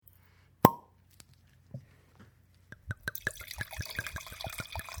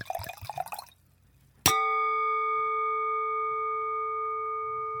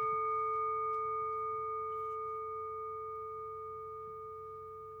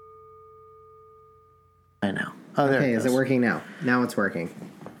I know. Oh, there Okay, it is goes. it working now? Now it's working.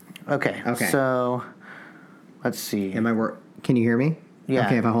 Okay. So, let's see. Can you hear me? Yeah.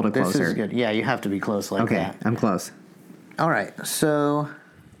 Okay, if I hold it closer. This is good. Yeah, you have to be close like that. Okay, I'm close. All right. So,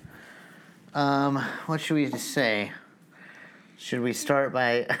 what should we say? Should we start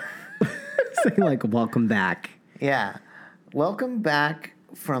by... Say like, welcome back. Yeah. Welcome back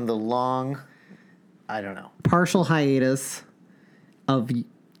from the long, I don't know. Partial hiatus of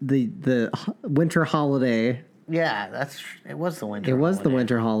the winter holiday. Yeah, it was the winter It was holiday. the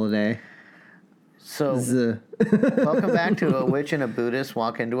winter holiday. So, welcome back to A Witch and a Buddhist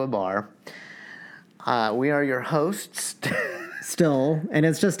Walk Into a Bar. We are your hosts. Still, and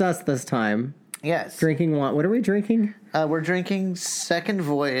it's just us this time. Yes. Drinking what are we drinking? We're drinking Second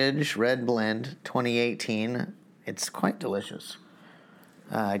Voyage Red Blend 2018. It's quite delicious.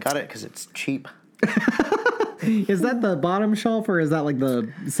 I got it because it's cheap. Is that the bottom shelf or is that like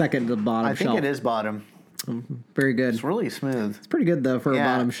the second to bottom shelf? I think it is bottom. Very good. It's really smooth. It's pretty good though for a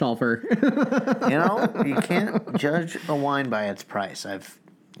bottom shelfer. You can't judge a wine by its price.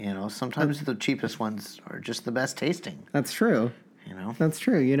 Sometimes the cheapest ones are just the best tasting. That's true. That's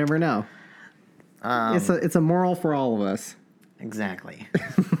true. You never know. It's a moral for all of us. Exactly.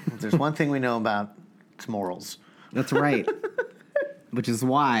 If there's one thing we know about, it's morals. That's right. Which is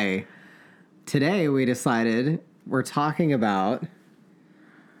why today we decided we're talking about...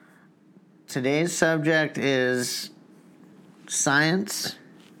 Today's subject is science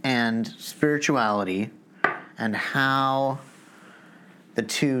and spirituality and how the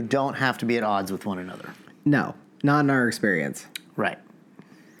two don't have to be at odds with one another. No, not in our experience. Right.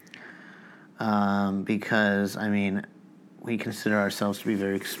 Because, we consider ourselves to be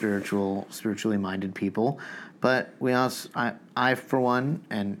very spiritually minded people, but we also, I for one,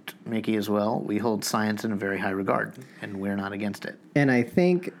 and Mikki as well, we hold science in a very high regard, and we're not against it. And I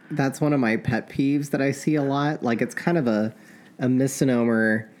think that's one of my pet peeves that I see a lot. Like, it's kind of a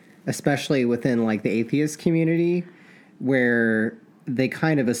misnomer, especially within, like, the atheist community, where they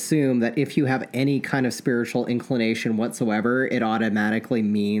kind of assume that if you have any kind of spiritual inclination whatsoever, it automatically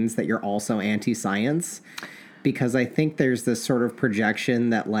means that you're also anti-science. Because I think there's this sort of projection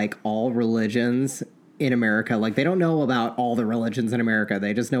that, like, all religions in America, like, they don't know about all the religions in America.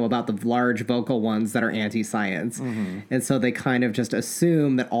 They just know about the large vocal ones that are anti-science. Mm-hmm. And so they kind of just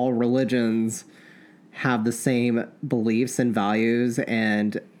assume that all religions have the same beliefs and values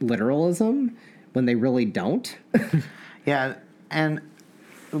and literalism when they really don't. Yeah, and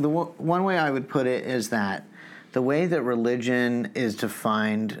the one way I would put it is that the way that religion is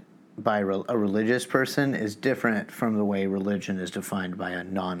defined by a religious person is different from the way religion is defined by a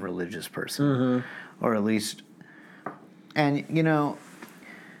non-religious person. Mm-hmm. Or at least, and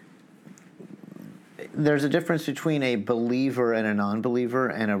there's a difference between a believer and a non-believer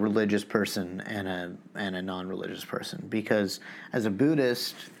and a religious person and a non-religious person. Because as a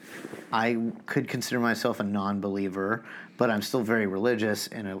Buddhist, I could consider myself a non-believer, but I'm still very religious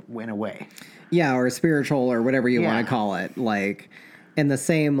in a way. Yeah, or spiritual or whatever you want to call it. Like, and the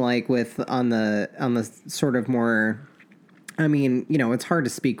same like with on the sort of more. It's hard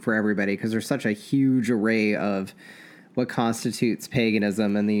to speak for everybody because there's such a huge array of what constitutes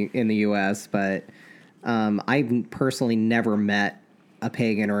paganism in the U.S. But I've personally never met a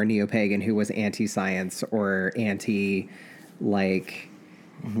pagan or a neo-pagan who was anti-science or anti, like,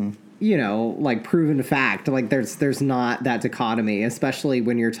 like proven fact. Like there's not that dichotomy, especially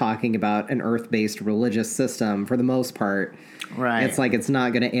when you're talking about an earth-based religious system. For the most part, right? It's like it's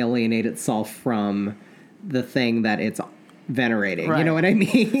not going to alienate itself from the thing that it's venerating. Right. You know what I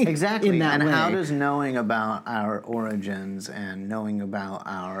mean? Exactly. In that way. How does knowing about our origins and knowing about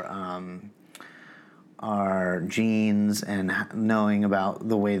our genes and knowing about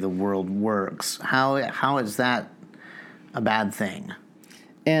the way the world works, how is that a bad thing?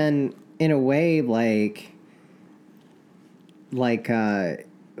 And in a way, like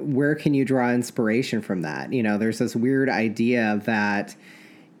where can you draw inspiration from that? There's this weird idea that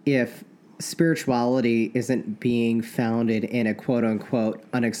if spirituality isn't being founded in a quote-unquote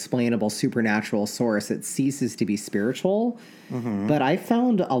unexplainable supernatural source, it ceases to be spiritual. Mm-hmm. But I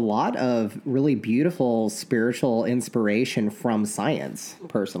found a lot of really beautiful spiritual inspiration from science,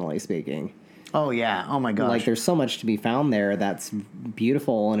 personally speaking. Oh, yeah. Oh, my gosh. Like, there's so much to be found there that's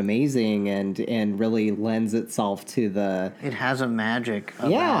beautiful and amazing and really lends itself to the... It has a magic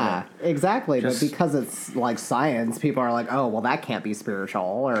about it. Exactly. But because it's, like, science, people are like, oh, well, that can't be spiritual,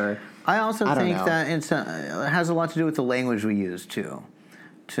 or... I also think that it has a lot to do with the language we use, too,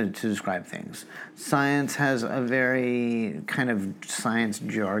 to describe things. Science has a very kind of science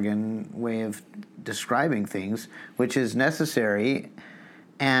jargon way of describing things, which is necessary,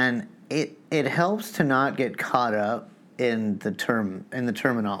 and it helps to not get caught up in the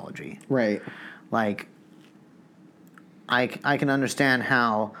terminology. Right. Like, I can understand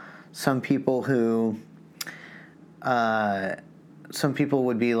how some people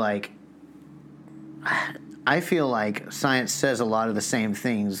would be like, I feel like science says a lot of the same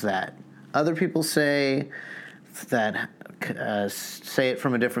things that other people say, that say it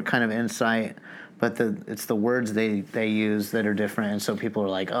from a different kind of insight, but it's the words they use that are different, and so people are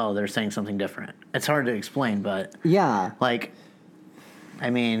like, oh, they're saying something different. It's hard to explain, but yeah, like, I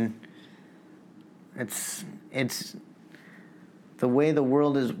mean, it's the way the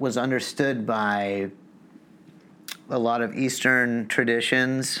world was understood by a lot of Eastern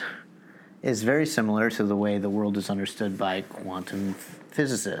traditions is very similar to the way the world is understood by quantum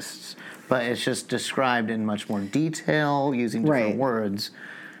physicists, but it's just described in much more detail using different words,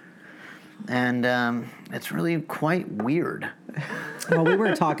 and it's really quite weird. Well, we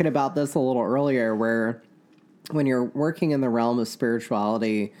were talking about this a little earlier, where when you're working in the realm of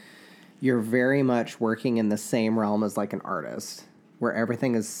spirituality, you're very much working in the same realm as like an artist, where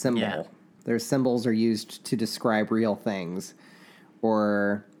everything is symbol. Yeah. Their symbols are used to describe real things,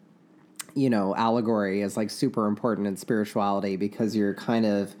 or, you know, allegory is like super important in spirituality, because you're kind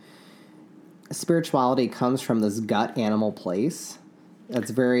of, spirituality comes from this gut animal place.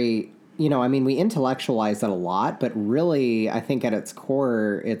 That's very, you know, I mean, we intellectualize it a lot, but really, I think at its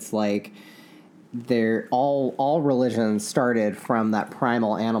core, it's like all religions started from that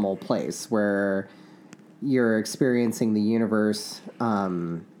primal animal place where you're experiencing the universe,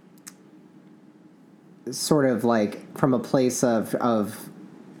 sort of like from a place of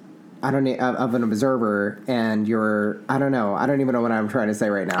an observer, and I don't even know what I'm trying to say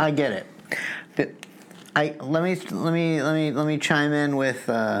right now. I get it. But let me chime in with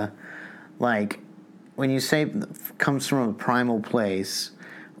like, when you say comes from a primal place,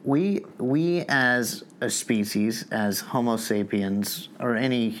 we as a species, as Homo sapiens, or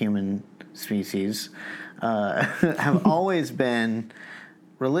any human species, have always been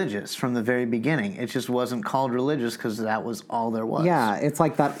religious from the very beginning. It just wasn't called religious because that was all there was. Yeah, it's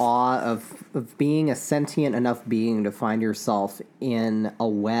like that awe of being a sentient enough being to find yourself in a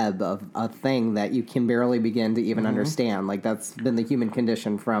web of a thing that you can barely begin to even understand. Like, that's been the human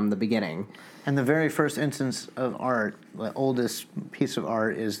condition from the beginning. And the very first instance of art, the oldest piece of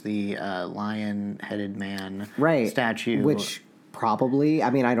art, is the lion-headed man statue. Which probably, I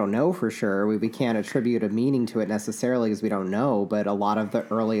mean, I don't know for sure. We can't attribute a meaning to it necessarily because we don't know, but a lot of the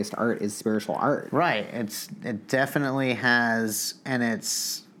earliest art is spiritual art. Right. It definitely has, and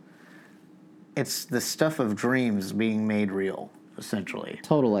it's the stuff of dreams being made real, essentially.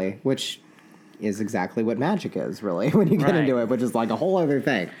 Totally, which is exactly what magic is, really, when you get into it, which is like a whole other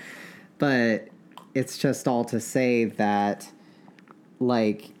thing. But it's just all to say that,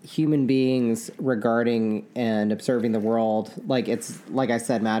 like, human beings regarding and observing the world, like, it's, like I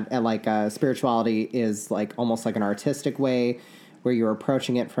said, spirituality is like almost like an artistic way where you're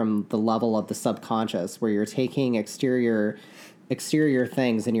approaching it from the level of the subconscious, where you're taking exterior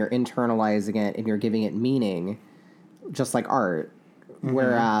things and you're internalizing it and you're giving it meaning, just like art. Mm-hmm.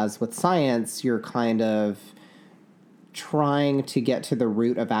 Whereas with science, you're kind of trying to get to the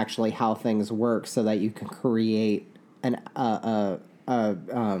root of actually how things work so that you can create what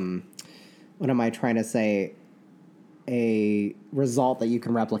am I trying to say? A result that you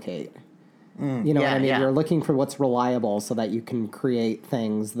can replicate. You know what I mean? Yeah. You're looking for what's reliable so that you can create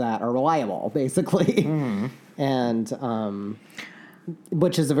things that are reliable, basically. Mm-hmm. And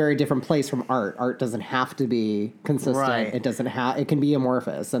which is a very different place from art. Art doesn't have to be consistent. Right. It can be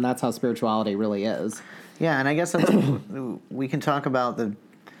amorphous, and that's how spirituality really is. Yeah, and I guess that's we can talk about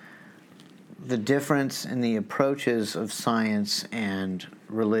the difference in the approaches of science and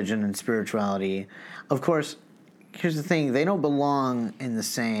religion and spirituality. Of course, here's the thing, they don't belong in the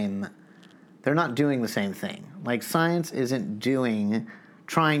same, they're not doing the same thing. Like, science isn't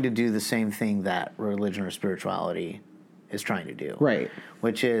trying to do the same thing that religion or spirituality is trying to do. Right.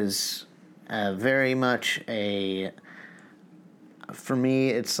 Which is very much for me,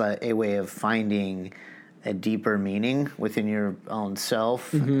 it's a way of finding a deeper meaning within your own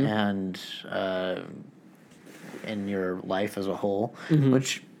self, mm-hmm. and in your life as a whole. Mm-hmm.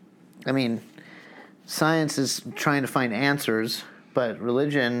 Which, I mean, science is trying to find answers, but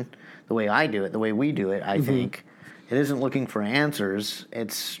religion, the way we do it, I mm-hmm. think, it isn't looking for answers.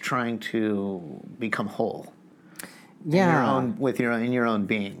 It's trying to become whole. Yeah, in your own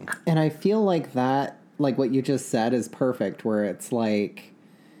being. And I feel like that, like what you just said, is perfect. Where it's like,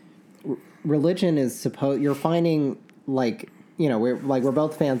 religion is you're finding, like, you know, we're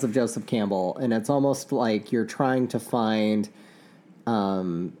both fans of Joseph Campbell, and it's almost like you're trying to find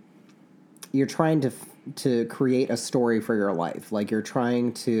you're trying to create a story for your life. Like you're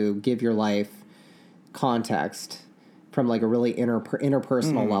trying to give your life context from like a really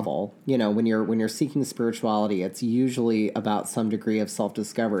interpersonal level. You know, when you're seeking spirituality, it's usually about some degree of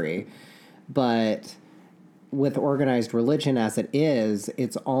self-discovery. But with organized religion as it is,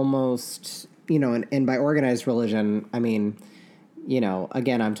 it's almost, you know, and by organized religion, I mean, you know,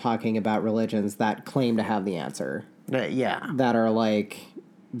 again, I'm talking about religions that claim to have the answer. Yeah. That are like,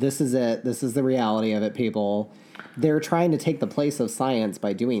 this is it. This is the reality of it, people. They're trying to take the place of science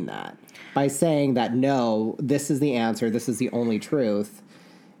by doing that. By saying that, no, this is the answer. This is the only truth.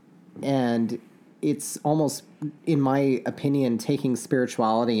 And it's almost, in my opinion, taking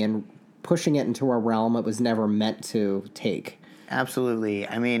spirituality and pushing it into a realm it was never meant to take. Absolutely.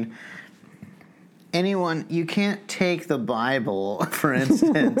 I mean, you can't take the Bible, for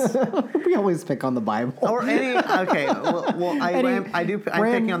instance. We always pick on the Bible. Or any, okay, I'm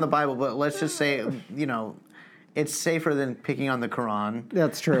picking on the Bible, but let's just say, you know, it's safer than picking on the Quran.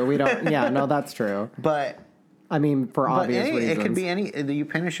 That's true. We don't, yeah, no, that's true. But, I mean, for obvious reasons. It could be the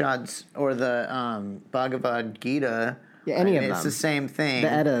Upanishads or the Bhagavad Gita. Yeah, any of them. It's the same thing.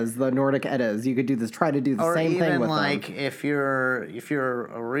 The Eddas, the Nordic Eddas. You could try to do the same thing with them. Or even like if you're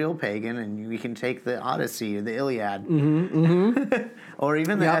a real pagan and you can take the Odyssey or the Iliad. Or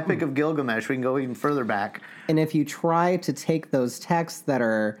even the Epic of Gilgamesh. We can go even further back. And if you try to take those texts that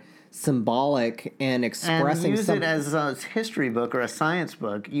are symbolic and expressing and use it as a history book or a science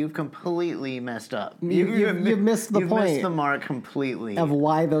book, you've completely messed up. You've missed the point. You've missed the mark completely. Of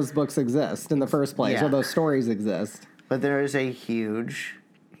why those books exist in the first place, or those stories exist. But there is a huge,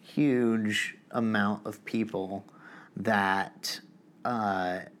 huge amount of people that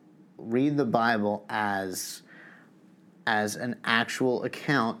read the Bible as an actual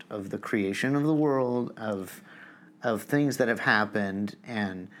account of the creation of the world, of things that have happened,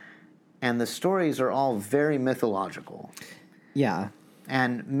 and the stories are all very mythological. Yeah.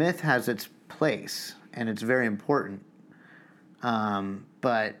 And myth has its place, and it's very important.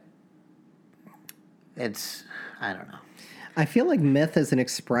 But it's, I don't know. I feel like myth is an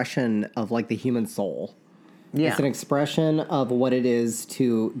expression of like the human soul. Yeah. It's an expression of what it is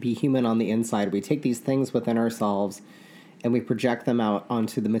to be human on the inside. We take these things within ourselves and we project them out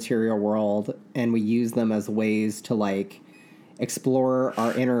onto the material world, and we use them as ways to like explore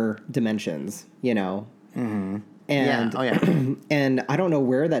our inner dimensions, you know? Mm-hmm. And, and I don't know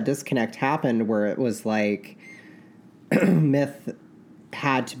where that disconnect happened, where it was like myth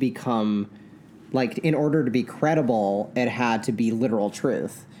had to become, like, in order to be credible, it had to be literal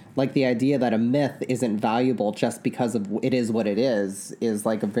truth. Like, the idea that a myth isn't valuable just because of it is what it is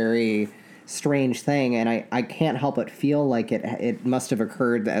like a very strange thing. And I can't help but feel like it must have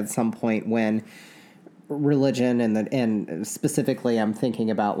occurred at some point when religion and specifically I'm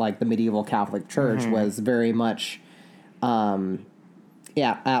thinking about like the medieval Catholic Church was very much at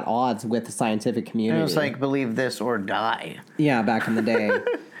odds with the scientific community. It was like believe this or die. Yeah, back in the day.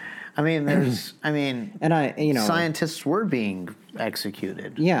 Scientists were being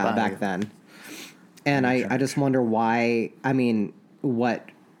executed. Yeah, back then. And I just wonder why, I mean, what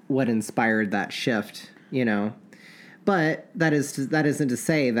inspired that shift, you know? But that isn't to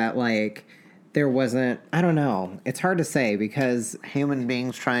say that, like, there wasn't, I don't know. It's hard to say because human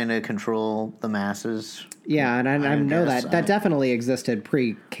beings trying to control the masses. Yeah, and I know that definitely existed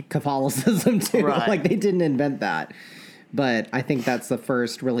pre-Catholicism too. Right. Like, they didn't invent that. But I think that's the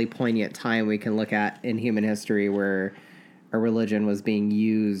first really poignant time we can look at in human history where a religion was being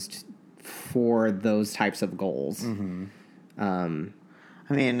used for those types of goals. Mm-hmm.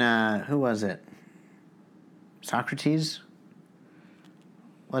 Who was it? Socrates?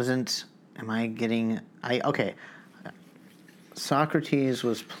 Socrates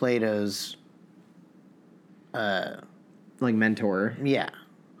was Plato's like mentor. Yeah.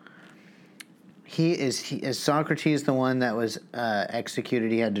 Is Socrates the one that was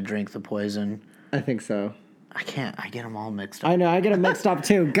executed? He had to drink the poison. I think so. I get them all mixed up. I know, I get them mixed up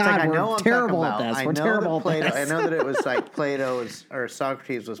too. God, we're terrible at this. We're terrible at this. I know that it was like or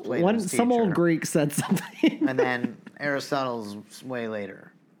Socrates was Plato's teacher. Some old Greek said something. And then Aristotle's way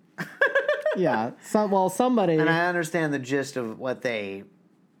later. Yeah. Somebody. And I understand the gist of what they.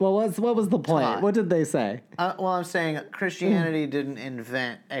 Well, what was the point? Taught. What did they say? I'm saying Christianity didn't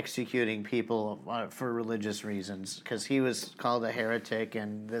invent executing people for religious reasons, because he was called a heretic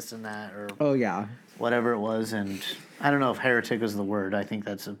and this and that, or whatever it was. And I don't know if heretic is the word. I think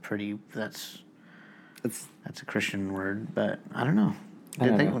that's a Christian word, but I don't know.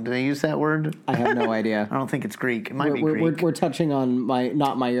 Did they use that word? I have no idea. I don't think it's Greek. It might be Greek. We're touching on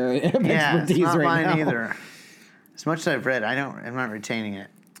not my area of expertise it's not right mine now. either. As much as I've read, I'm not retaining it.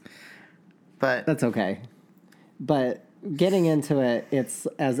 But That's okay. But getting into it, it's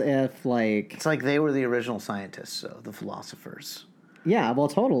as if like it's like they were the original scientists, so the philosophers. yeah, well,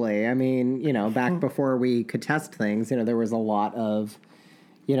 totally. I mean, back before we could test things, there was a lot of,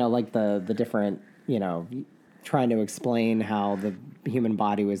 like the different, trying to explain how the human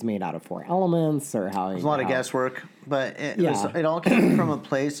body was made out of 4 elements or how There's a lot of guesswork, but it all came from a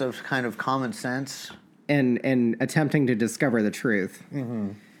place of kind of common sense and attempting to discover the truth.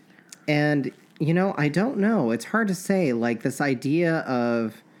 Mm-hmm. And I don't know. It's hard to say. Like this idea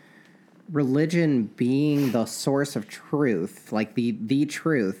of religion being the source of truth, like the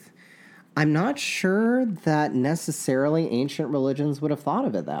truth. I'm not sure that necessarily ancient religions would have thought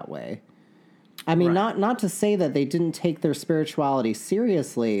of it that way. I mean, right. not to say that they didn't take their spirituality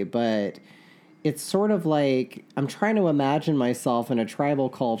seriously, but it's sort of like I'm trying to imagine myself in a tribal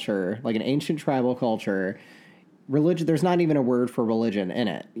culture, like an ancient tribal culture. Religion, there's not even a word for religion in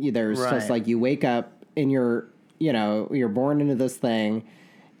it. There's just like you wake up and you're born into this thing,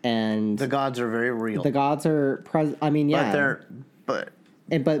 and the gods are very real. The gods are I mean, yeah, but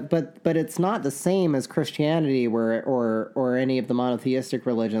it's not the same as Christianity, or any of the monotheistic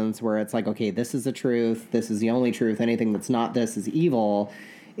religions, where it's like, okay, this is the truth, this is the only truth. Anything that's not this is evil.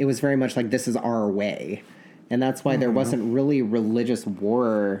 It was very much like this is our way, and that's why there wasn't really religious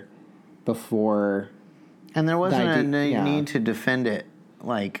war before. And there wasn't a need to defend it,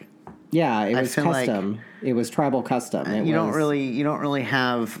 like it was custom. Like it was tribal custom. You don't really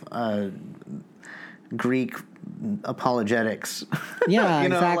have Greek apologetics. Yeah,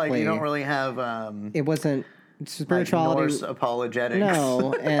 exactly. Like you don't really have. It wasn't spirituality. Like Norse apologetics.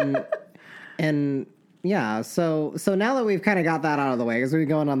 No, and yeah. So now that we've kind of got that out of the way, because we've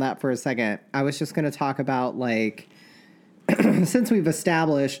been going on that for a second, I was just going to talk about like since we've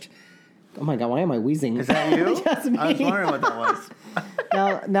established. Oh my God, why am I wheezing? Is that you? That's me. I was wondering what that was.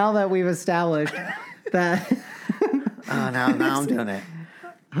 now that we've established that... now I'm doing it.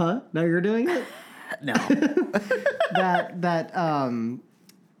 Huh? Now you're doing it? No. that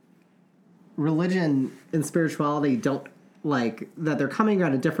religion and spirituality don't, like, that they're coming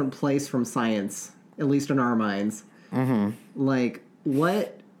at a different place from science, at least in our minds. Mm-hmm. Like,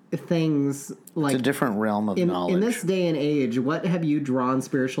 what things... Like, it's a different realm of knowledge. In this day and age, what have you drawn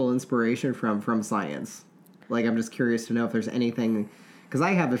spiritual inspiration from science? Like, I'm just curious to know if there's anything, because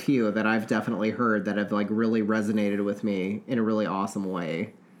I have a few that I've definitely heard that have like really resonated with me in a really awesome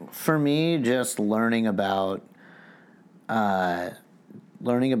way. For me, just learning about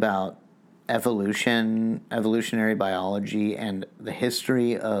evolutionary biology, and the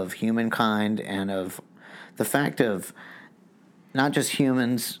history of humankind, and of the fact of not just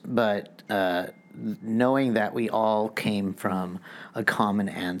humans, but knowing that we all came from a common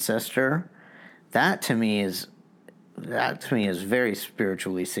ancestor, that to me is very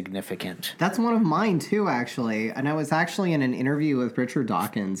spiritually significant. That's one of mine too, actually. And I was actually in an interview with Richard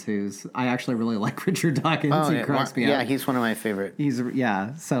Dawkins, I actually really like Richard Dawkins. Oh, he cracks me up. Yeah, he's one of my favorite.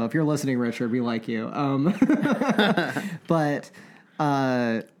 So if you're listening, Richard, we like you. But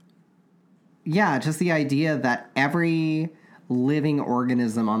just the idea that every living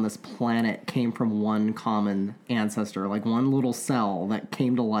organism on this planet came from one common ancestor, like one little cell that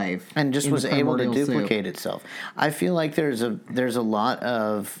came to life and just was able to duplicate soup. itself. I feel like there's a lot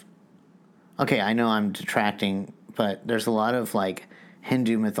of, okay, I know I'm detracting, but there's a lot of like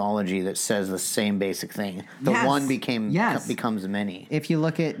Hindu mythology that says the same basic thing. The one becomes many. If you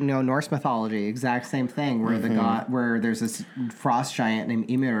look at Norse mythology, exact same thing, where the god, where there's this frost giant named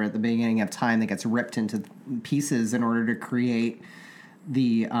Ymir at the beginning of time that gets ripped into pieces in order to create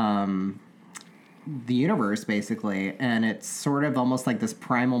the universe, basically, and it's sort of almost like this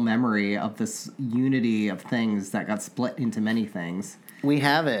primal memory of this unity of things that got split into many things. We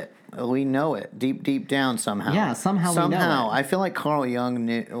have it. We know it deep down somehow. Yeah, somehow we know it. I feel like Carl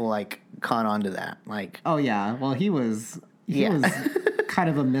Jung caught on to that. Oh yeah, well he was kind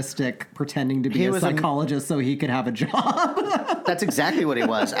of a mystic pretending to be a psychologist so he could have a job. That's exactly what he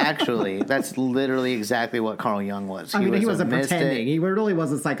was. Actually, that's literally exactly what Carl Jung was. He wasn't pretending. He really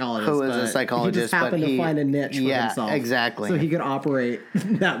was a psychologist. Who was a psychologist? He just happened to find a niche for himself. Yeah, exactly. So he could operate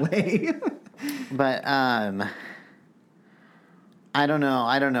that way. But I don't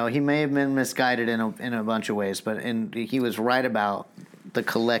know. He may have been misguided in a bunch of ways, but he was right about the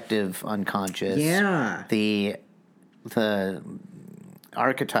collective unconscious. Yeah. The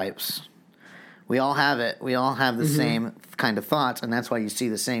archetypes. We all have it. We all have the same kind of thoughts, and that's why you see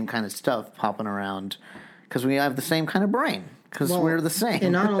the same kind of stuff popping around, because we have the same kind of brain, because we're the same.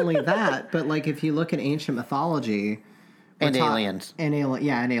 And not only that, but like if you look at ancient mythology... And aliens. And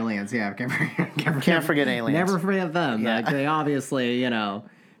aliens, yeah. Can't forget aliens. Never forget them. Yeah. Like, they obviously,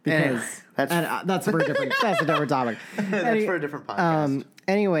 because that's for a different topic. That's for a different podcast.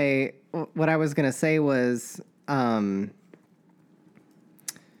 Anyway, what I was gonna say was, what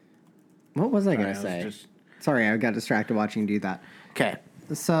was I gonna say? Sorry, I got distracted watching you do that. Okay.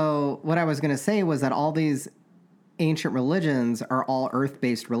 So what I was gonna say was that all these ancient religions are all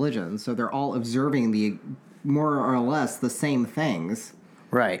earth-based religions, so they're all observing the more or less the same things,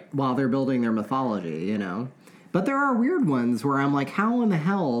 right? While they're building their mythology, But there are weird ones where I'm like, how in the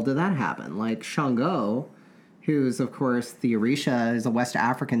hell did that happen? Like Shango, who's, of course, the Orisha, is a West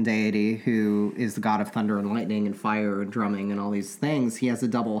African deity who is the god of thunder and lightning and fire and drumming and all these things. He has a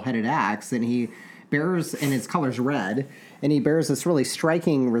double-headed axe, and he bears, and his color's red, and he bears this really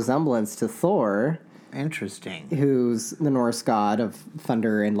striking resemblance to Thor. Interesting. Who's the Norse god of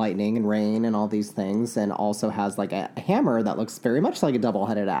thunder and lightning and rain and all these things, and also has like a hammer that looks very much like a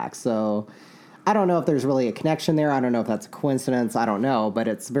double-headed axe. So I don't know if there's really a connection there. I don't know if that's a coincidence. I don't know. But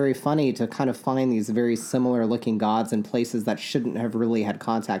it's very funny to kind of find these very similar-looking gods in places that shouldn't have really had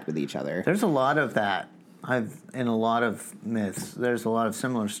contact with each other. There's a lot of that. In a lot of myths, there's a lot of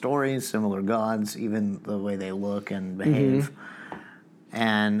similar stories, similar gods, even the way they look and behave. Mm-hmm.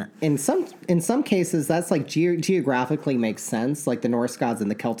 And in some cases, that's like geographically makes sense. Like the Norse gods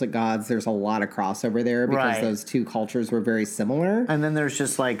and the Celtic gods, there's a lot of crossover there because those two cultures were very similar. And then there's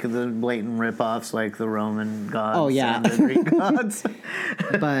just like the blatant ripoffs, like the Roman gods and the Greek gods.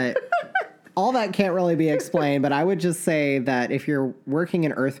 But all that can't really be explained. But I would just say that if you're working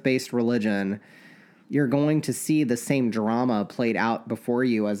in earth-based religion, you're going to see the same drama played out before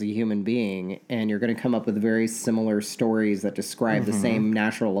you as a human being, and you're going to come up with very similar stories that describe the same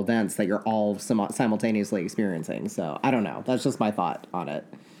natural events that you're all simultaneously experiencing. So, I don't know. That's just my thought on it.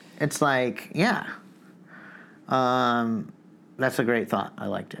 It's like, yeah. That's a great thought. I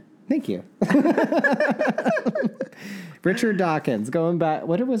liked it. Thank you. Richard Dawkins, going back,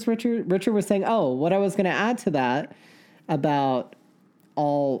 what was Richard was saying? Oh, what I was going to add to that about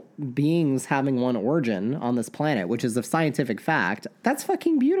all beings having one origin on this planet, which is a scientific fact. That's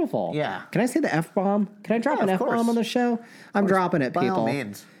fucking beautiful. Yeah. Can I say the F-bomb? Can I drop an F-bomb on the show? I'm dropping it, people. By all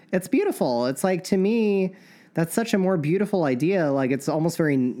means. It's beautiful. It's like, to me, that's such a more beautiful idea. Like, it's almost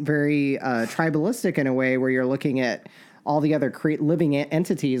very, very tribalistic in a way where you're looking at all the other living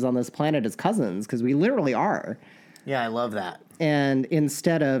entities on this planet as cousins, because we literally are. Yeah, I love that. And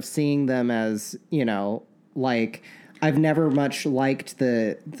instead of seeing them as, like... I've never much liked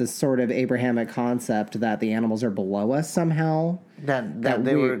the sort of Abrahamic concept that the animals are below us somehow. That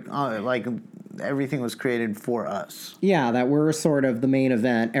they were like everything was created for us. Yeah, that we're sort of the main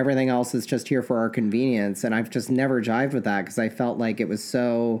event. Everything else is just here for our convenience, and I've just never jived with that because I felt like it was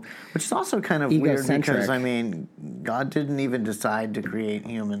so Which is also kind of weird because, I mean, God didn't even decide to create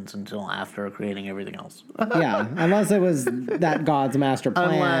humans until after creating everything else. Yeah, unless it was that God's master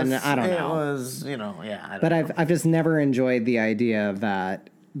plan. Unless I don't know. It was, I don't know. But I've just never enjoyed the idea of that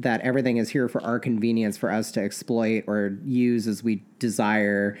everything is here for our convenience, for us to exploit or use as we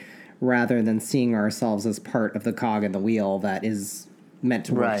desire, rather than seeing ourselves as part of the cog in the wheel that is meant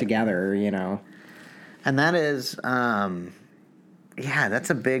to work together, And that is, that's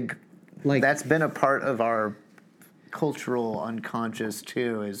a big, that's been a part of our cultural unconscious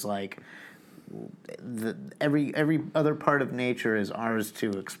too, is like every other part of nature is ours to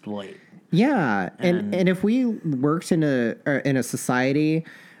exploit. Yeah, and if we worked in a society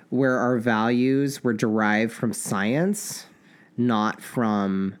where our values were derived from science, not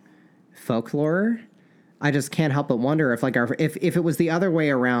from folklore, I just can't help but wonder if if it was the other way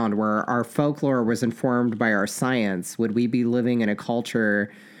around, where our folklore was informed by our science, would we be living in a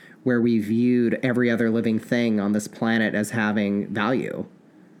culture where we viewed every other living thing on this planet as having value?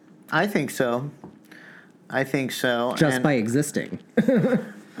 I think so. Just by existing.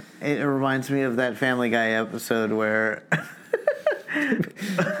 It reminds me of that Family Guy episode where...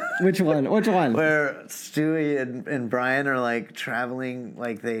 Which one? Where Stewie and Brian are like traveling,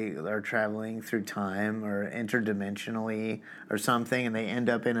 like they are traveling through time or interdimensionally or something, and they end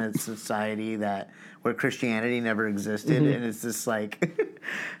up in a society where Christianity never existed, and it's this like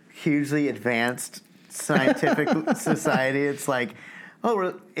hugely advanced scientific society. It's like,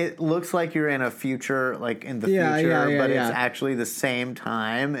 it looks like you're in a future, like in the future, but it's actually the same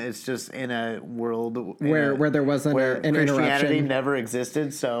time. It's just in a world where there wasn't an Christianity interruption. Never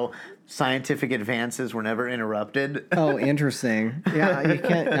existed, so scientific advances were never interrupted. Oh, interesting. Yeah, you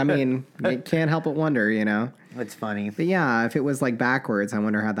can't help but wonder, It's funny. But yeah, if it was like backwards, I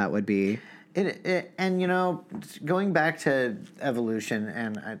wonder how that would be. And going back to evolution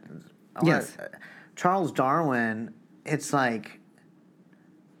and Charles Darwin, it's like,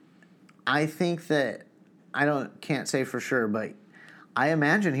 I think that can't say for sure, but I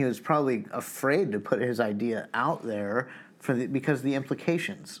imagine he was probably afraid to put his idea out there because of the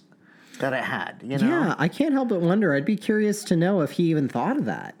implications that it had, you know? Yeah, I can't help but wonder. I'd be curious to know if he even thought of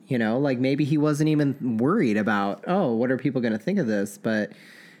that, you know? Like maybe he wasn't even worried about, oh, what are people going to think of this? But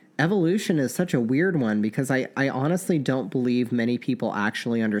evolution is such a weird one because I honestly don't believe many people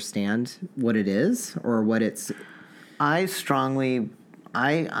actually understand what it is or what it's... I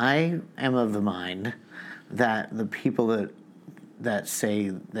am of the mind that the people that say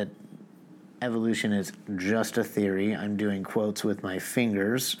that evolution is just a theory, I'm doing quotes with my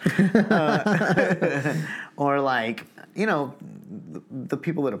fingers, or like, you know, the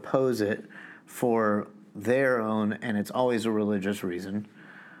people that oppose it for their own, and it's always a religious reason.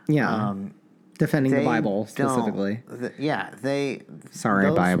 Yeah. Defending the Bible specifically.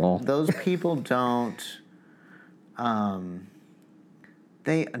 Sorry, Bible. Those people don't.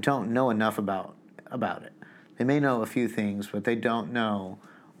 They don't know enough about it. They may know a few things, but they don't know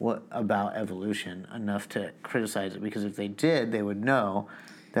what about evolution enough to criticize it. Because if they did, they would know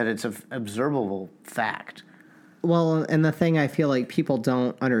that it's an observable fact. Well, and the thing I feel like people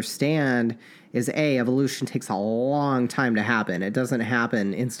don't understand is evolution takes a long time to happen. It doesn't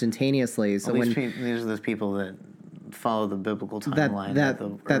happen instantaneously. So these are the people that follow the biblical timeline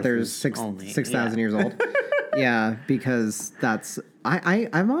that there's 6,000 years old. Yeah, because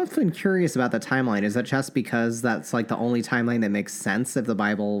I'm often curious about the timeline. Is that just because that's like the only timeline that makes sense if the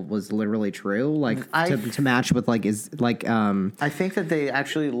Bible was literally true? Like to match with I think that they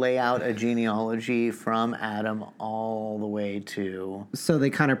actually lay out a genealogy from Adam all the way to... So they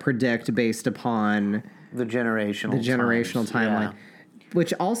kind of predict based upon... the generational timeline. Yeah.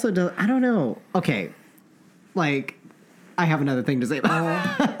 Which also does... I don't know. Okay. Like, I have another thing to say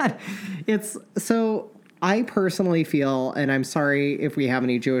about that. It's... So... I personally feel, and I'm sorry if we have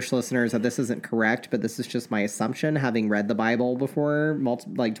any Jewish listeners that this isn't correct, but this is just my assumption, having read the Bible before,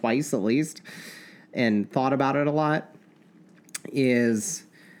 twice at least, and thought about it a lot, is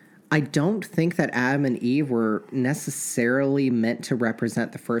I don't think that Adam and Eve were necessarily meant to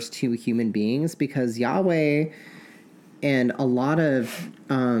represent the first two human beings, because Yahweh and a lot of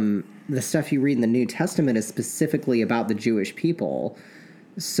the stuff you read in the New Testament is specifically about the Jewish people.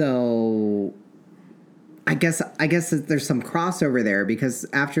 So... I guess there's some crossover there, because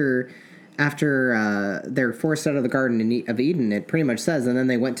after they're forced out of the Garden of Eden, it pretty much says, and then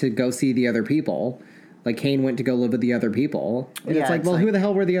they went to go see the other people. Like Cain went to go live with the other people. And it's like, who the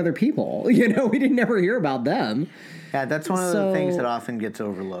hell were the other people? You know, we didn't ever hear about them. Yeah, that's one of the things that often gets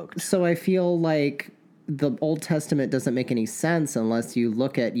overlooked. So I feel like the Old Testament doesn't make any sense unless you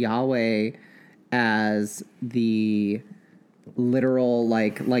look at Yahweh as the literal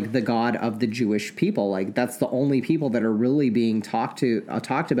like the God of the Jewish people. Like that's the only people that are really being talked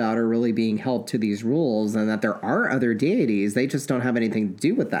about or really being held to these rules, and that there are other deities. They just don't have anything to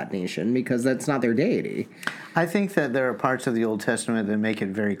do with that nation because that's not their deity. I think that there are parts of the Old Testament that make it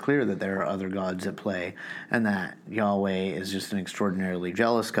very clear that there are other gods at play, and that Yahweh is just an extraordinarily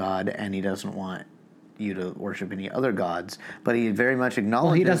jealous God, and he doesn't want you to worship any other gods, but he very much acknowledges.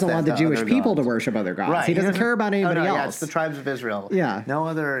 Well, he doesn't want the Jewish people to worship other gods. Right. He doesn't care about anybody else. Yeah, it's the tribes of Israel. Yeah. No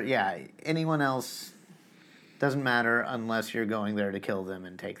other. Yeah, anyone else doesn't matter unless you're going there to kill them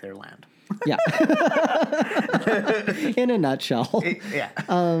and take their land. Yeah. In a nutshell. Yeah.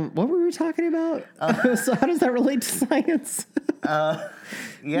 What were we talking about? So how does that relate to science?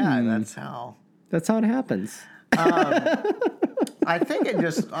 That's how. That's how it happens. I think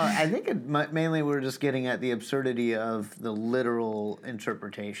it mainly we're just getting at the absurdity of the literal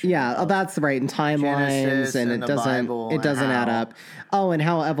interpretation. Yeah, that's right. And timelines, and it doesn't add up. Oh, and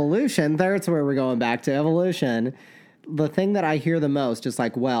how evolution, that's where we're going back to evolution. The thing that I hear the most is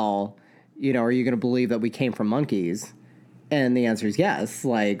like, well, you know, are you going to believe that we came from monkeys? And the answer is yes.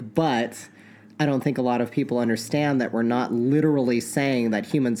 Like, but I don't think a lot of people understand that we're not literally saying that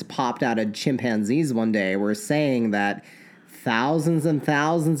humans popped out of chimpanzees one day. We're saying that thousands and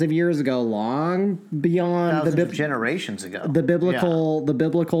thousands of years ago, long beyond generations ago, the biblical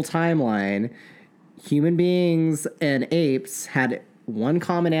timeline, human beings and apes had one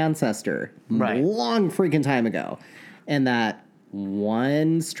common ancestor, right, long freaking time ago, and that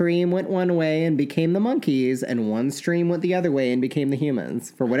one stream went one way and became the monkeys, and one stream went the other way and became the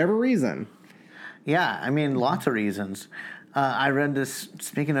humans for whatever reason. Yeah, I mean, lots of reasons. I read this,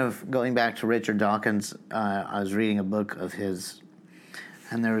 speaking of going back to Richard Dawkins, I was reading a book of his,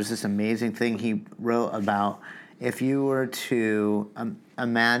 and there was this amazing thing he wrote about if you were to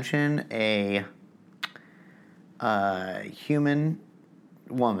imagine a human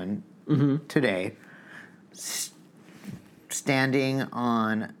woman today standing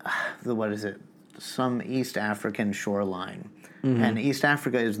on, some East African shoreline, And East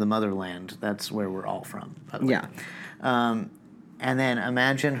Africa is the motherland. That's where we're all from, by the way. Yeah. And then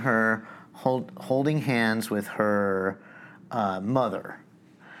imagine her holding hands with her mother,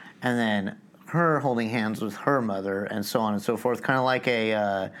 and then her holding hands with her mother, and so on and so forth. Kind of like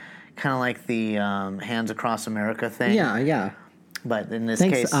the Hands Across America thing. Yeah, yeah. But in this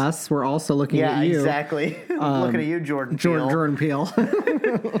Thanks case, us. We're also looking at you. Yeah, exactly. Looking at you, Jordan Peele. Jordan Peele.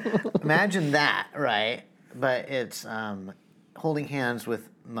 Imagine that, right? But it's holding hands with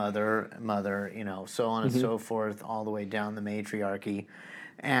mother, so on and so forth, all the way down the matriarchy.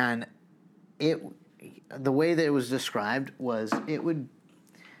 And the way that it was described was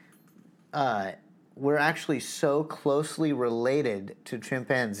we're actually so closely related to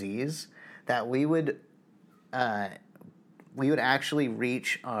chimpanzees that we would actually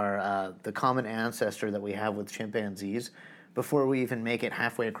reach the common ancestor that we have with chimpanzees before we even make it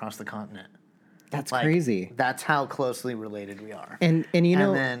halfway across the continent. That's crazy. That's how closely related we are. And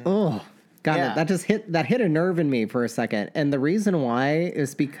that hit a nerve in me for a second. And the reason why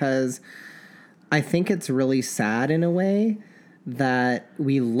is because I think it's really sad in a way that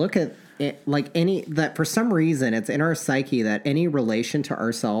we look at it that for some reason it's in our psyche that any relation to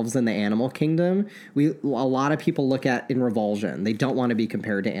ourselves in the animal kingdom, a lot of people look at in revulsion. They don't want to be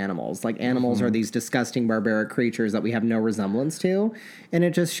compared to animals. Like animals are these disgusting barbaric creatures that we have no resemblance to. And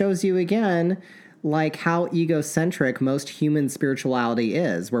it just shows you again like how egocentric most human spirituality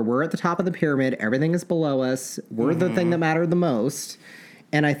is, where we're at the top of the pyramid, everything is below us, we're the thing that matter the most.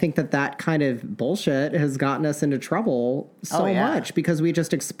 And I think that kind of bullshit has gotten us into trouble so much because we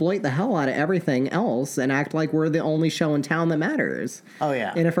just exploit the hell out of everything else and act like we're the only show in town that matters. Oh,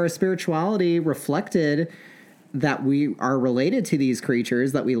 yeah. And if our spirituality reflected that we are related to these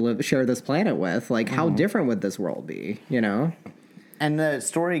creatures that we share this planet with, like how different would this world be, you know? And the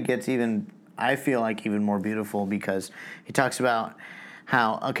story gets I feel like even more beautiful because he talks about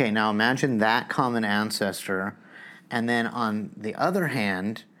how, okay, now imagine that common ancestor. And then on the other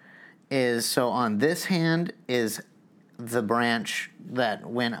hand on this hand is the branch that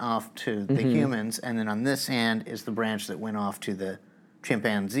went off to the humans. And then on this hand is the branch that went off to the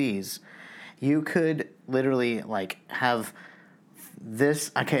chimpanzees. You could literally have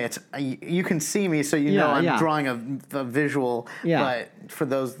this, okay, you can see me, so you know I'm drawing a visual. Yeah. But for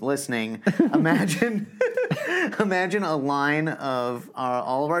those listening, imagine a line of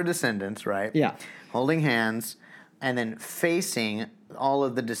all of our descendants, right? Yeah. Holding hands, and then facing all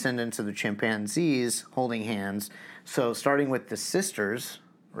of the descendants of the chimpanzees holding hands. So starting with the sisters,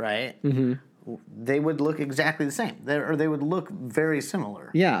 right? Mm-hmm. They would look exactly the same, or they would look very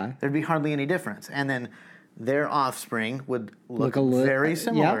similar. Yeah. There'd be hardly any difference, and then their offspring would look very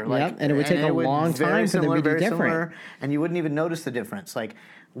similar. And it would take a long time for them to be different. And you wouldn't even notice the difference.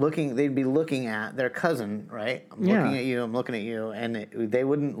 They'd be looking at their cousin, right? I'm looking at you, I'm looking at you, and they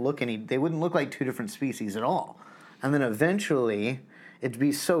wouldn't look like two different species at all. And then eventually, it'd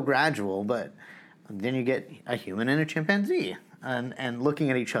be so gradual, but then you get a human and a chimpanzee and looking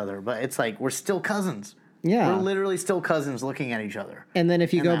at each other. But it's like, we're still cousins. Yeah. We're literally still cousins looking at each other. And then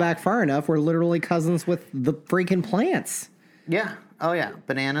if you go back far enough, we're literally cousins with the freaking plants. Yeah. Oh, yeah.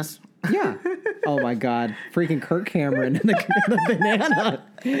 Bananas. Yeah. Oh, my God. Freaking Kirk Cameron and the banana.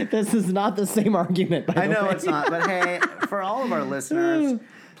 This is not the same argument, by the way. I know it's not. But, hey, for all of our listeners,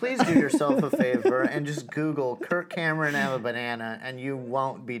 please do yourself a favor and just Google Kirk Cameron and a banana, and you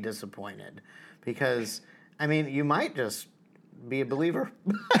won't be disappointed. Because, you might just be a believer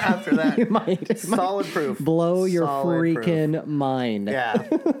after that. You might. Solid proof. Blow your freaking mind. Yeah.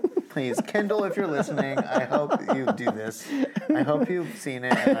 Please, Kendall, if you're listening, I hope you do this. I hope you've seen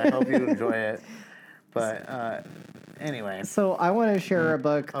it, and I hope you enjoy it. But anyway. So I want to share a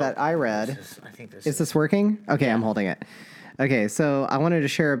book that I read. Is this working? Okay, yeah. I'm holding it. Okay, so I wanted to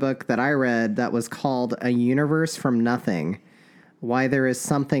share a book that I read that was called A Universe from Nothing. Why There Is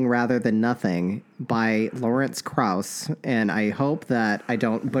Something Rather Than Nothing by Lawrence Krauss. And I hope that I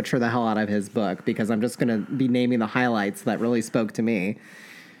don't butcher the hell out of his book because I'm just going to be naming the highlights that really spoke to me.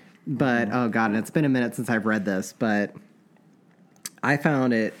 But, oh God, and it's been a minute since I've read this, but I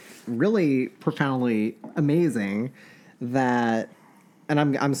found it really profoundly amazing that, and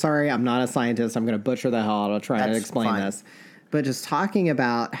I'm sorry, I'm not a scientist. I'm going to butcher the hell out of trying to explain this. But just talking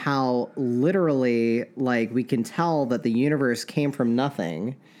about how literally, we can tell that the universe came from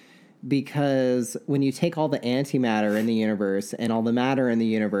nothing because when you take all the antimatter in the universe and all the matter in the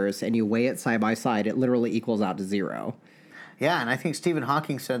universe and you weigh it side by side, it literally equals out to zero. Yeah, and I think Stephen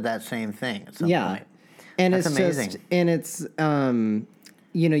Hawking said that same thing at some point. And That's it's amazing. just, and it's,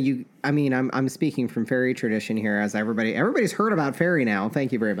 I'm speaking from fairy tradition here, as everybody's heard about fairy now.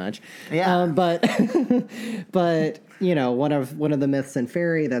 Thank you very much. Yeah. But one of the myths in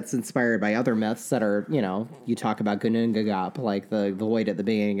fairy that's inspired by other myths that are, you talk about Gunungagap, like the void at the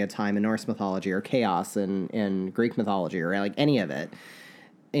beginning of time in Norse mythology, or chaos in Greek mythology, or like any of it.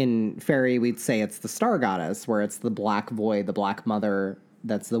 In fairy, we'd say it's the star goddess, where it's the black void, the black mother,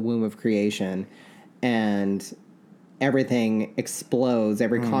 that's the womb of creation, and everything explodes,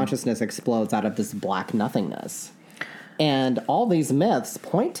 every consciousness explodes out of this black nothingness. And all these myths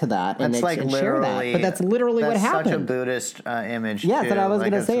point to that and share that. But that's literally what happened. That's such a Buddhist image, yeah, too. That I was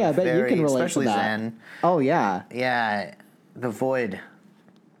going to say. I bet you can relate to that. Zen. Oh, yeah. Yeah, the void.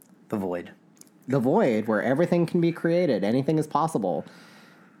 The void. The void, where everything can be created. Anything is possible.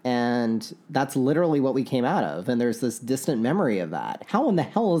 And that's literally what we came out of. And there's this distant memory of that. How in the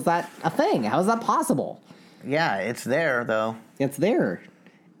hell is that a thing? How is that possible? Yeah, it's there, though. It's there.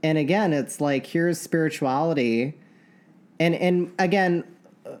 And again, it's like, here's spirituality. And again,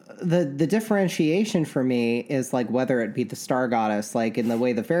 the differentiation for me is like whether it be the star goddess, like in the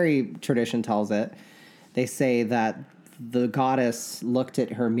way the fairy tradition tells it, they say that the goddess looked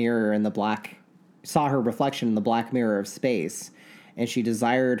at her mirror in saw her reflection in the black mirror of space, and she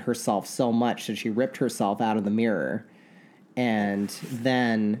desired herself so much that she ripped herself out of the mirror, and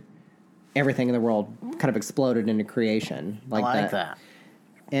then everything in the world kind of exploded into creation. I like that.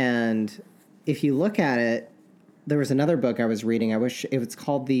 And if you look at it, there was another book I was reading. I wish it was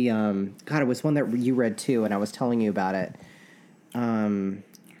called it was one that you read too, and I was telling you about it.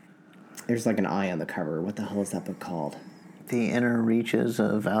 There's like an eye on the cover. What the hell is that book called? The Inner Reaches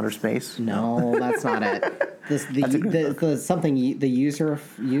of Outer Space? No, that's not it. The user.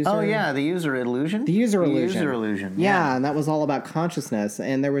 Oh, yeah, the user illusion? The user illusion. User illusion. Yeah, and that was all about consciousness.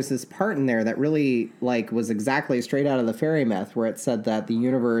 And there was this part in there that really was exactly straight out of the fairy myth, where it said that the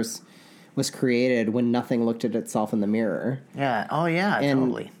universe was created when nothing looked at itself in the mirror. Yeah. Oh, yeah,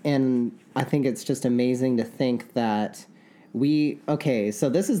 totally. And I think it's just amazing to think that so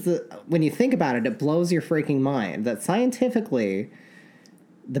this is when you think about it, it blows your freaking mind that scientifically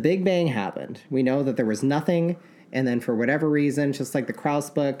the Big Bang happened. We know that there was nothing, and then for whatever reason, just like the Krauss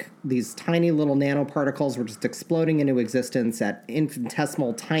book, these tiny little nanoparticles were just exploding into existence at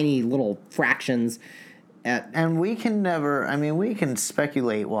infinitesimal tiny little fractions. And we can we can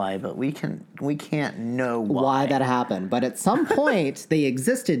speculate why, but we can't know why that happened. But at some point, they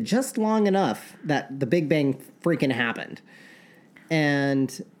existed just long enough that the Big Bang freaking happened.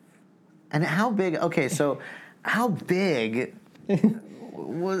 And how big? Okay, so how big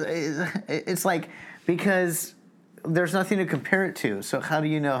was it's like, because there's nothing to compare it to. So how do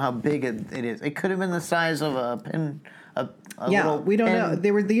you know how big it is? It could have been the size of a pin. We don't know.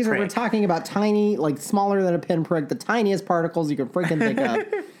 We're talking about tiny, like smaller than a pinprick, the tiniest particles you can freaking think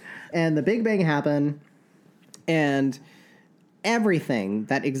of. And the Big Bang happened, and everything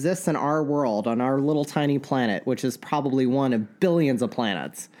that exists in our world, on our little tiny planet, which is probably one of billions of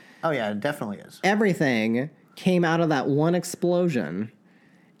planets. Oh yeah, it definitely is. Everything came out of that one explosion.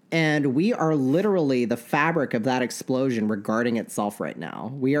 And we are literally the fabric of that explosion regarding itself right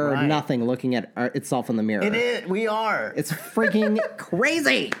now. We are nothing looking at itself in the mirror. It is. We are. It's freaking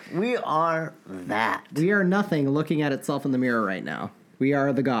crazy. We are that. We are nothing looking at itself in the mirror right now. We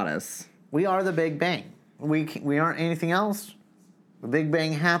are the goddess. We are the Big Bang. We aren't anything else. The Big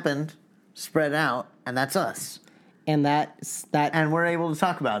Bang happened, spread out, and that's us. And and we're able to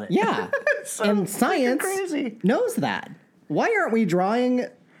talk about it. Yeah. So and science knows that. Why aren't we drawing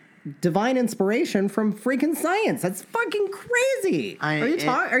divine inspiration from freaking science? That's fucking crazy.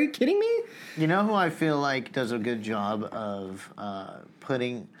 Are you kidding me? You know who I feel like does a good job of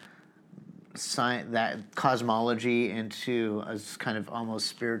putting that cosmology into a kind of almost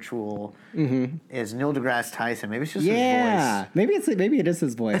spiritual is Neil deGrasse Tyson. Maybe it's just his voice. Maybe it is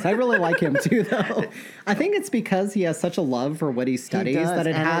his voice. I really like him too, though. I think it's because he has such a love for what he studies that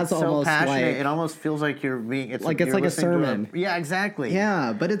it has it's almost so passionate. like it almost feels like you're being. It's like a sermon. Yeah, exactly.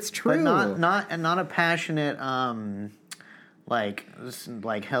 Yeah, but it's true. But not a passionate like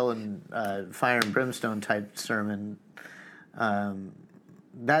hell and fire and brimstone type sermon.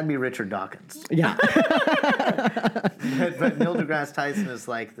 That'd be Richard Dawkins. Yeah. but Neil deGrasse Tyson is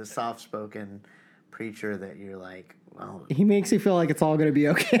like the soft-spoken preacher that you're like, well... He makes you feel like it's all going to be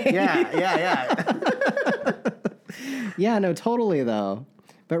okay. Yeah. Yeah, no, totally, though.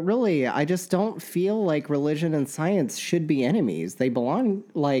 But really, I just don't feel like religion and science should be enemies. They belong,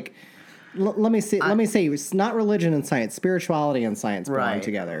 like... Let me say, it's not religion and science. Spirituality and science belong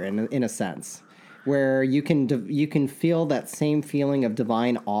together, in a sense. Where you can feel that same feeling of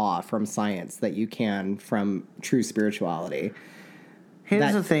divine awe from science that you can from true spirituality.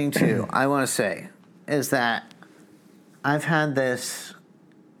 Here's the thing, too, I want to say, is that I've had this...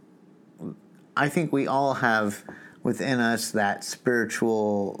 I think we all have within us the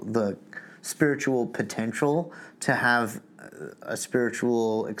spiritual potential to have a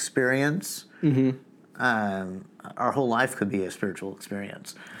spiritual experience. Mm-hmm. Our whole life could be a spiritual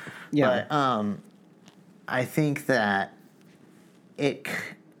experience. Yeah. But I think that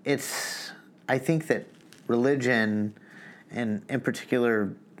I think that religion, and in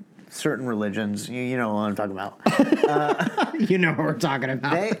particular certain religions, you know what I'm talking about. You know what we're talking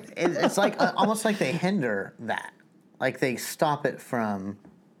about. It's like almost like they hinder that, like they stop it from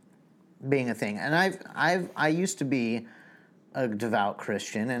being a thing. And I used to be a devout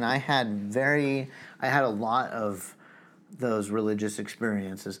Christian, and I had a lot of those religious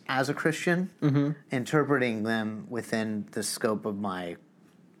experiences as a Christian, mm-hmm. interpreting them within the scope of my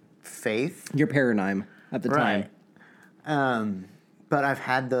faith, your paradigm at the time. Right. But I've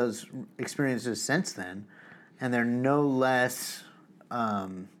had those experiences since then, and they're no less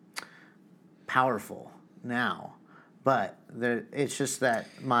powerful now. But it's just that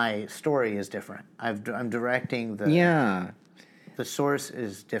my story is different. I'm directing the source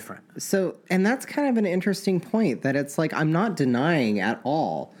is different. So, and that's kind of an interesting point, that it's like, I'm not denying at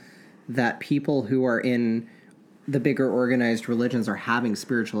all that people who are in the bigger organized religions are having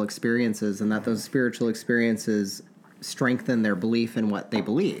spiritual experiences, and that those spiritual experiences strengthen their belief in what they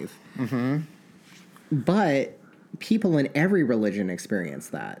believe. Mm-hmm. But people in every religion experience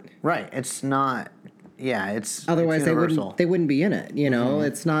that. Right. It's not... Yeah, otherwise it's they wouldn't be in it, you know? Mm-hmm.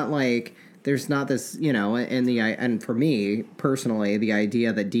 It's not like there's not this, you know, and for me personally, the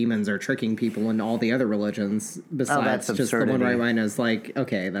idea that demons are tricking people in all the other religions besides just the one right mind is like,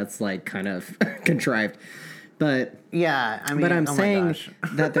 okay, that's like kind of contrived. But yeah, I mean, but I'm saying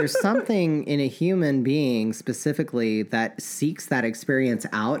that there's something in a human being specifically that seeks that experience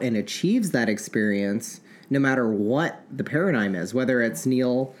out and achieves that experience no matter what the paradigm is, whether it's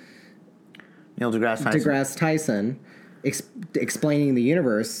Neil deGrasse Tyson explaining the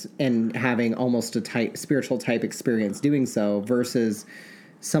universe and having almost a spiritual type experience doing so, versus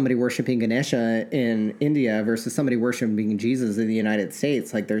somebody worshiping Ganesha in India versus somebody worshiping Jesus in the United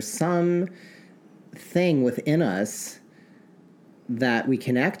States. Like, there's some thing within us that we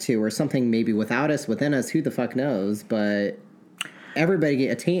connect to, or something maybe without us, within us, who the fuck knows, but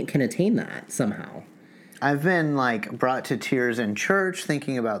everybody can attain that somehow. I've been like brought to tears in church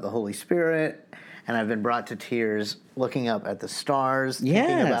thinking about the Holy Spirit, and I've been brought to tears looking up at the stars,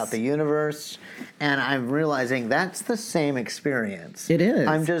 thinking about the universe, and I'm realizing that's the same experience. It is.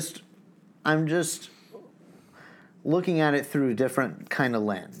 I'm just looking at it through a different kind of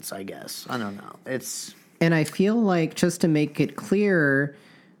lens, I guess. I don't know. And I feel like, just to make it clear,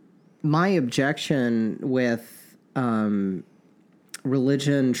 my objection with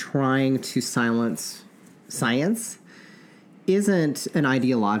religion trying to silence science isn't an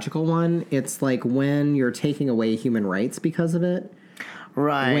ideological one. It's like when you're taking away human rights because of it.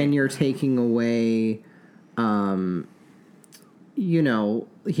 Right. When you're taking away, human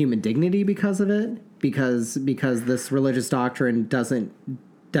dignity because of it. Because this religious doctrine doesn't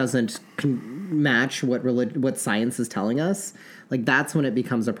match what science is telling us. Like, that's when it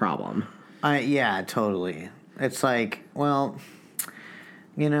becomes a problem. Yeah, totally. It's like, well,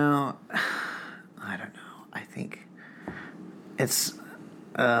 I don't know. I think it's...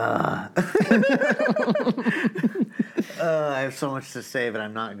 I have so much to say, but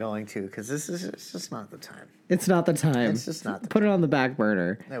I'm not going to, because it's just not the time. It's not the time. It's just not the Put it on the back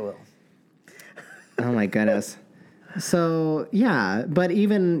burner. I will. Oh, my goodness. So, yeah, but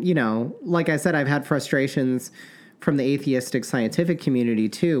even, like I said, I've had frustrations from the atheistic scientific community,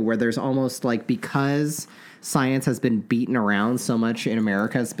 too, where there's almost like, because science has been beaten around so much in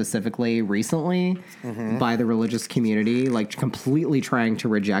America, specifically recently, mm-hmm. by the religious community, like completely trying to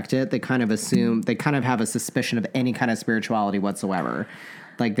reject it. They kind of have a suspicion of any kind of spirituality whatsoever.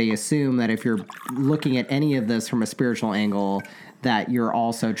 Like, they assume that if you're looking at any of this from a spiritual angle, that you're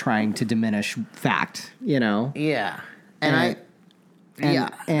also trying to diminish fact, Yeah. And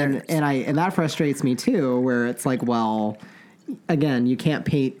that frustrates me too, where it's like, well, again, you can't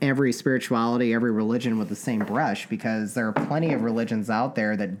paint every spirituality, every religion with the same brush, because there are plenty of religions out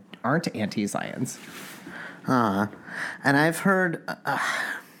there that aren't anti-science. And I've heard,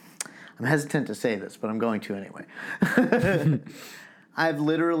 I'm hesitant to say this, but I'm going to anyway. I've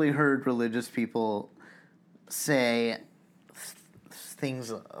literally heard religious people say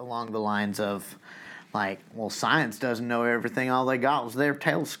things along the lines of, like, well, science doesn't know everything. All they got was their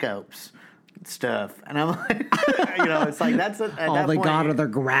telescopes. stuff. And I'm like, it's like that's at all that they point, got are their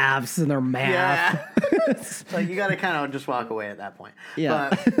graphs and their math. Yeah. It's like you got to kind of just walk away at that point.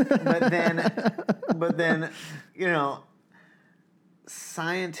 Yeah. But then,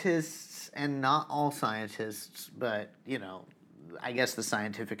 scientists, and not all scientists, but, I guess the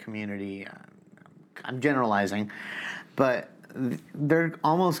scientific community, I'm generalizing, but they're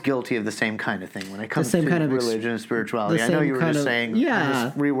almost guilty of the same kind of thing when it comes to religion and spirituality. I know you were just saying,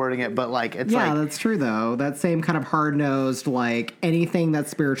 just rewording it, but it's like... Yeah, that's true, though. That same kind of hard-nosed, anything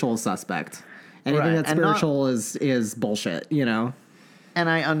that's spiritual is suspect. Anything that's spiritual is bullshit, And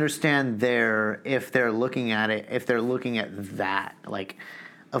I understand if they're looking at that,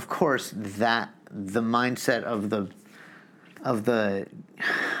 of course, the mindset of the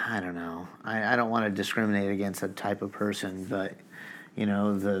I don't know. I don't want to discriminate against a type of person, but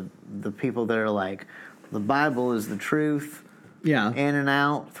the people that are like, the Bible is the truth, in and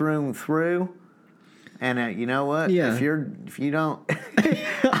out, through and through, and you know what? Yeah. If you don't,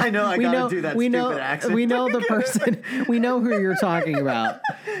 I know I gotta do that stupid accent. We know the person. We know who you're talking about.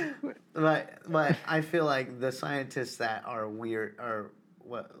 But I feel like the scientists that are weird are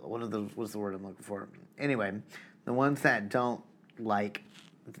what's the word I'm looking for? Anyway, the ones that don't like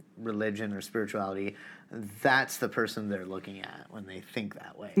religion or spirituality, that's the person they're looking at when they think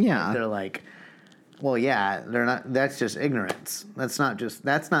that way. Yeah. They're like, well, yeah, they're not. That's just ignorance. That's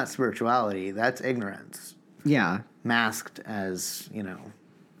not spirituality. That's ignorance. Yeah. Masked as,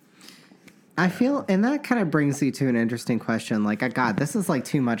 I feel, and that kind of brings you to an interesting question. God, this is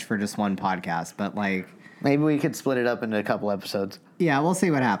too much for just one podcast, but maybe we could split it up into a couple episodes. Yeah, we'll see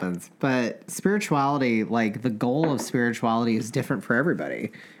what happens. But spirituality, the goal of spirituality is different for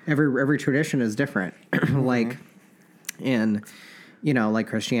everybody. Every tradition is different. In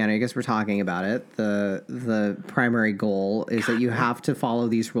Christianity, I guess we're talking about it. The primary goal is that you have to follow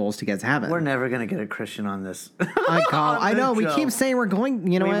these rules to get to heaven. We're never going to get a Christian on this. I know. We keep saying we're going,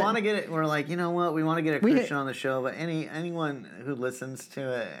 we want to get it. We're like, you know what? We want to get a Christian on the show, but anyone who listens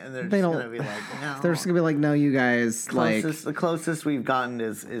to it, and they're just going to be like, no. They're just going to be like, no, you guys. The closest we've gotten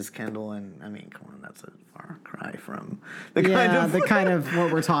is Kendall, and I mean, come on, that's a far cry from the kind of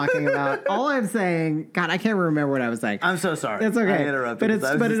what we're talking about. All I'm saying, God, I can't remember what I was saying. I'm so sorry. It's okay. I interrupted.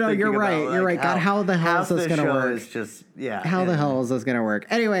 But no, you're right. You're right. God, how the hell is this going to work? How the hell is this going to work?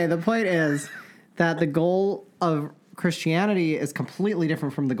 Anyway, the point is that the goal of Christianity is completely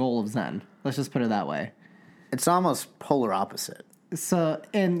different from the goal of Zen. Let's just put it that way. It's almost polar opposite. So,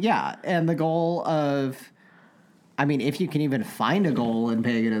 and the goal of, if you can even find a goal in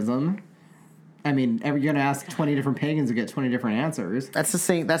paganism, you're going to ask 20 different pagans to get 20 different answers. That's the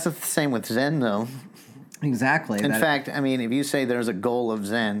same with Zen, though. Exactly. In fact, if you say there's a goal of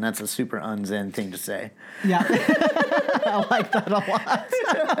Zen, that's a super un-Zen thing to say. Yeah. I like that a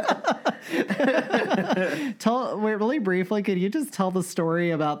lot. Wait, really briefly, could you just tell the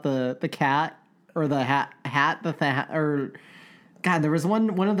story about the cat or the hat, or... God, there was one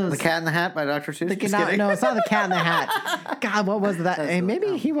of those... The Cat in the Hat by Dr. Seuss? No, it's not The Cat in the Hat. God, what was that? Hey,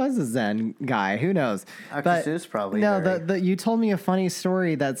 maybe he was a Zen guy. Who knows? Dr. Seuss probably. No, you told me a funny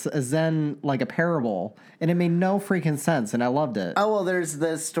story that's a Zen, a parable, and it made no freaking sense, and I loved it. Oh, well, there's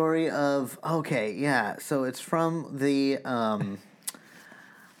the story of... Okay, yeah. So it's from the...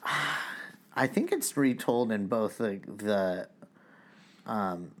 I think it's retold in both the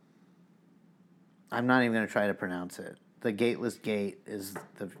I'm not even going to try to pronounce it. The Gateless Gate is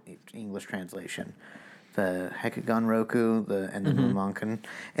the English translation. The Hekigan-roku, and the Mumonkan.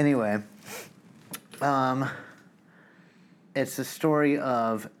 Anyway, it's the story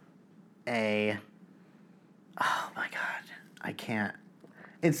of a... Oh, my God. I can't...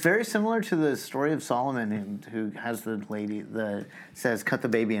 It's very similar to the story of Solomon, who has the lady that says, cut the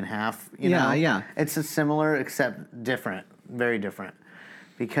baby in half. You know? Yeah. It's a similar, except different. Very different.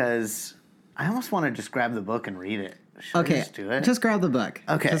 Because I almost want to just grab the book and read it. Okay, just do it? Just grab the book.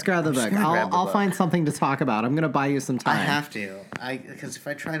 Okay. Just grab the book. I'll find something to talk about. I'm going to buy you some time. I have to. Because if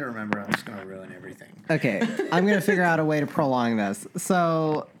I try to remember, I'm just going to ruin everything. Okay. I'm going to figure out a way to prolong this.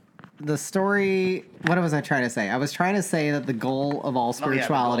 So, the story... What was I trying to say? I was trying to say that the goal of all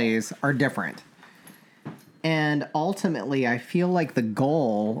spiritualities are different. And ultimately, I feel like the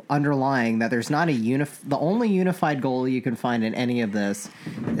goal underlying that there's not the only unified goal you can find in any of this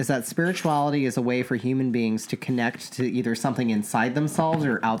is that spirituality is a way for human beings to connect to either something inside themselves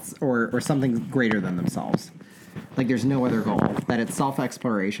or something greater than themselves. There's no other goal. That it's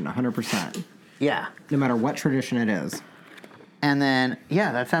self-exploration, 100%. Yeah. No matter what tradition it is. And then,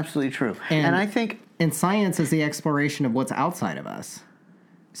 yeah, that's absolutely true. And I think... And science is the exploration of what's outside of us.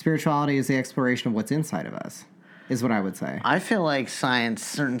 Spirituality is the exploration of what's inside of us. is what I would say. I feel like certain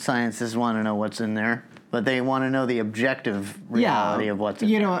scientists want to know what's in there, but they want to know the objective reality of what's in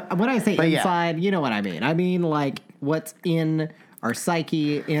there. You know, when I say inside, you know what I mean. I mean, like, what's in our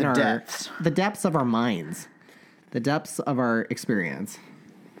psyche, in the depths of our minds, the depths of our experience.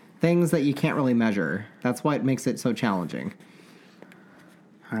 Things that you can't really measure. That's what makes it so challenging.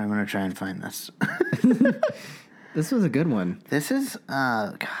 All right, I'm going to try and find this. This was a good one. This is,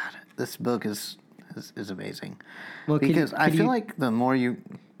 God, this book is amazing. Well, because I feel like the more you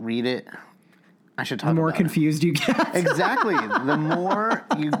read it, I should talk about it. The more confused you get. Exactly. The more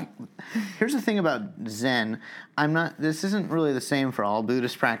you... Here's the thing about Zen. This isn't really the same for all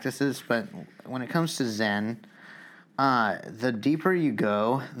Buddhist practices, but when it comes to Zen... the deeper you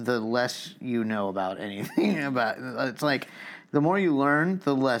go, the less you know about anything. It's like the more you learn,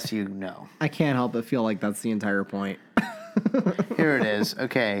 the less you know. I can't help but feel like that's the entire point. Here it is.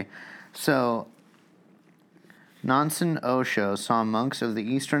 Okay, so Nansen Osho saw monks of the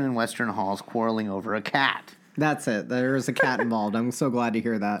eastern and western halls quarreling over a cat. That's it. There is a cat involved. I'm so glad to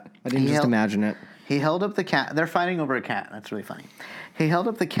hear that. I didn't just imagine it. He held up the cat. They're fighting over a cat. That's really funny. He held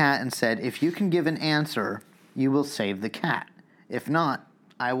up the cat and said, "If you can give an answer, you will save the cat. If not,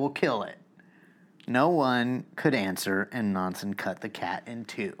 I will kill it." No one could answer, and Nansen cut the cat in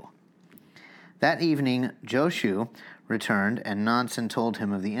two. That evening, Joshu returned, and Nansen told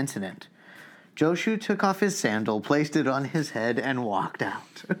him of the incident. Joshu took off his sandal, placed it on his head, and walked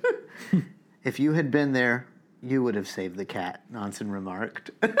out. "If you had been there, you would have saved the cat," Nansen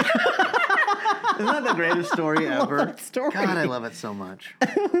remarked. Isn't that the greatest story ever? I love that story. God, I love it so much.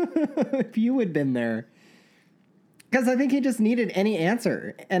 If you had been there. Because I think he just needed any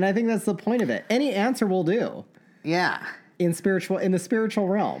answer. And I think that's the point of it. Any answer will do. Yeah. In the spiritual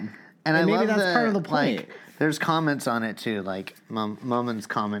realm. And I maybe love that's part of the point. Like, there's comments on it too. Like Momin's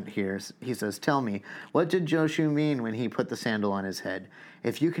comment here. He says, "Tell me, what did Joshu mean when he put the sandal on his head?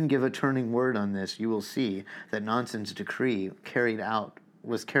 If you can give a turning word on this, you will see that Nansen's decree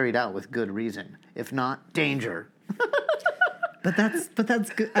was carried out with good reason. If not, danger." But that's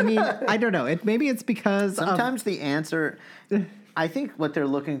good. I mean, I don't know. Maybe it's because sometimes the answer. I think what they're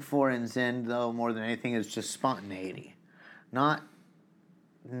looking for in Zen, though, more than anything, is just spontaneity, not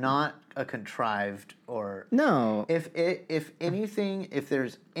a contrived or no. If anything, if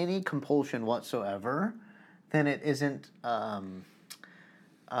there's any compulsion whatsoever, then it isn't.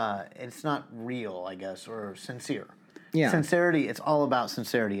 It's not real, I guess, or sincere. Yeah. Sincerity. It's all about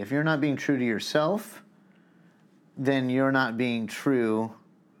sincerity. If you're not being true to yourself, then you're not being true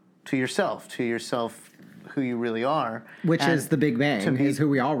to yourself who you really are. Which is the Big Bang, is who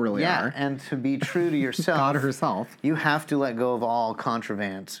we all really are. Yeah, and to be true to yourself. God herself. You have to let go of all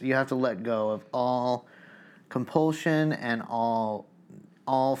contrivance. You have to let go of all compulsion and all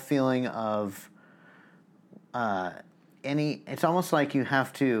feeling of it's almost like you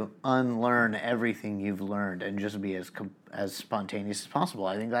have to unlearn everything you've learned and just be as spontaneous as possible.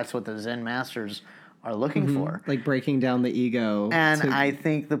 I think that's what the Zen masters are looking for, like breaking down the ego. And I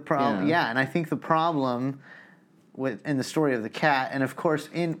think the problem, and I think the problem in the story of the cat, and of course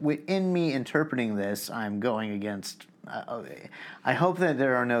in me interpreting this, I'm going against. I hope that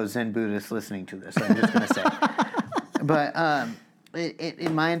there are no Zen Buddhists listening to this. I'm just going to say, but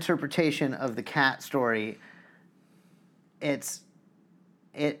in my interpretation of the cat story, the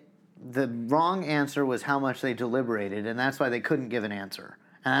wrong answer was how much they deliberated, and that's why they couldn't give an answer,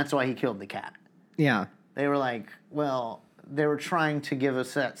 and that's why he killed the cat. Yeah. They were like, well, they were trying to give a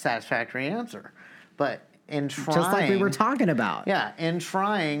satisfactory answer. But in trying... Just like we were talking about. Yeah, in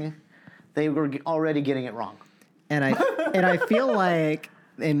trying, they were already getting it wrong. And I feel like...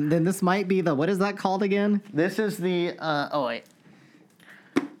 And then this might be what is that called again? This is the...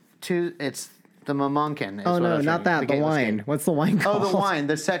 It's the Mamonkin. Oh, no, not that. The wine. What's the wine called? Oh, the wine.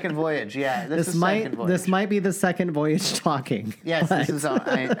 The second voyage. Yeah, this might be the second voyage talking. Yes, this is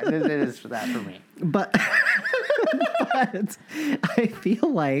it is that for me. But I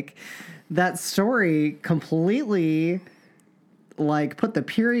feel like that story completely put the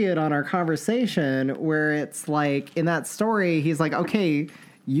period on our conversation, where it's like in that story he's like, okay,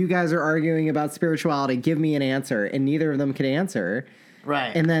 you guys are arguing about spirituality, give me an answer, and neither of them could answer.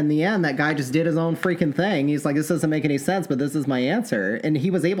 Right. And then in the end, that guy just did his own freaking thing. He's like, this doesn't make any sense, but this is my answer. And he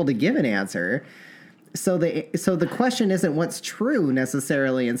was able to give an answer. So the question isn't what's true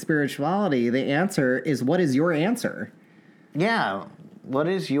necessarily in spirituality. The answer is, what is your answer? Yeah. What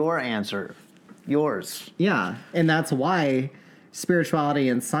is your answer? Yours. Yeah. And that's why spirituality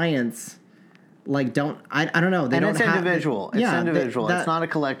and science Like, I don't know. They and don't it's individual. It's individual. It's not a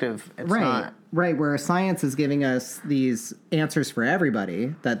collective. It's not. Right, where science is giving us these answers for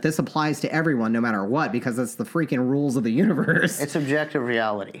everybody, that this applies to everyone no matter what, because it's the freaking rules of the universe. It's objective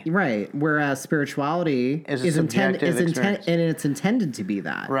reality. Right, whereas spirituality is intended to be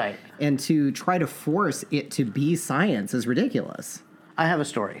that. Right. And to try to force it to be science is ridiculous. I have a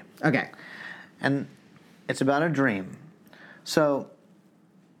story. Okay. And it's about a dream. So,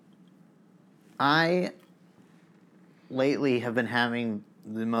 I lately have been having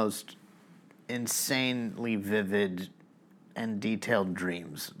the most insanely vivid and detailed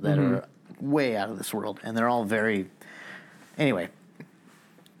dreams that are way out of this world. And they're all very... Anyway.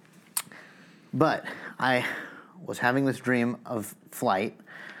 But I was having this dream of flight.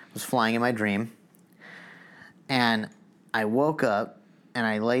 I was flying in my dream. And I woke up and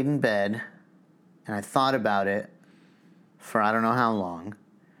I laid in bed and I thought about it for I don't know how long.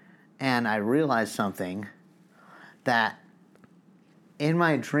 And I realized something, that in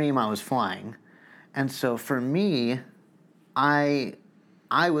my dream I was flying. And so for me, I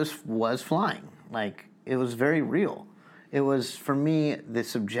was flying. Like, it was very real. It was, for me, the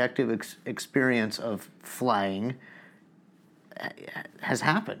subjective experience of flying has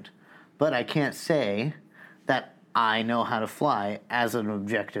happened. But I can't say that I know how to fly as an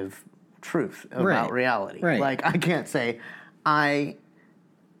objective truth about reality. Right. Like, I can't say I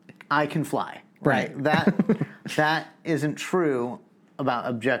can fly. Right. That isn't true about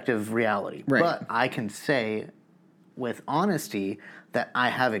objective reality. Right. But I can say with honesty that I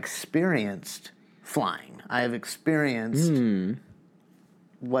have experienced flying. I have experienced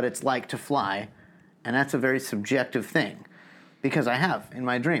what it's like to fly, and that's a very subjective thing, because I have, in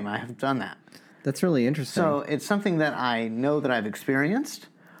my dream, I have done that. That's really interesting. So it's something that I know that I've experienced,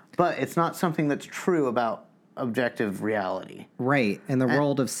 but it's not something that's true about objective reality. Right. And the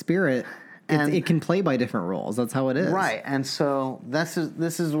world of spirit, it can play by different rules. That's how it is. Right. And so this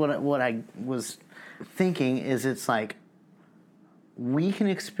is what I was thinking, is it's like, we can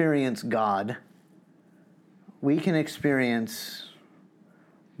experience God. We can experience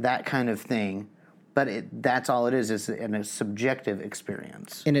that kind of thing, but that's all it is a subjective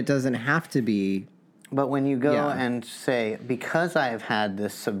experience. And it doesn't have to be. But when you go and say, because I have had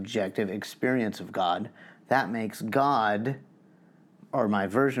this subjective experience of God, that makes God, or my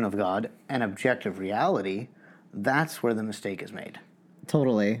version of God, an objective reality, that's where the mistake is made.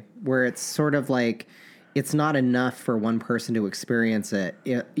 Totally. Where it's sort of like, it's not enough for one person to experience it.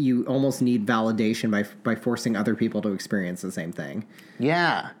 You almost need validation by forcing other people to experience the same thing.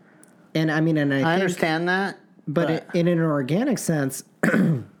 Yeah. And I mean, I understand that. But in an organic sense,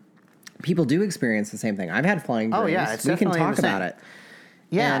 people do experience the same thing. I've had flying dreams. Oh, yeah. It's we can definitely talk the same. about it.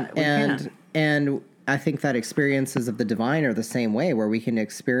 Yeah. And I think that experiences of the divine are the same way, where we can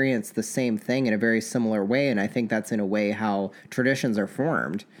experience the same thing in a very similar way. And I think that's in a way how traditions are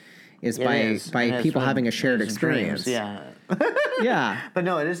formed. Is by people having a shared experience. Dreams, yeah. Yeah. But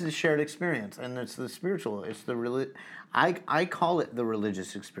no, it is a shared experience, and it's the spiritual. It's the I call it the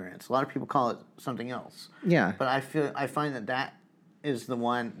religious experience. A lot of people call it something else. Yeah. But I find that is the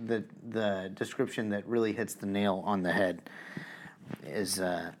one the description that really hits the nail on the head. Is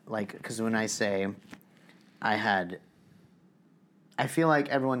because when I say I feel like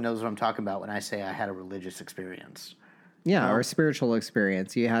everyone knows what I'm talking about when I say I had a religious experience. Yeah, or a spiritual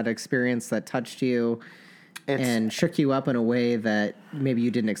experience. You had an experience that touched you and shook you up in a way that maybe you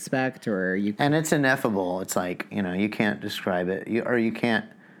didn't expect, or you. And it's ineffable. It's like, you can't describe it, you can't,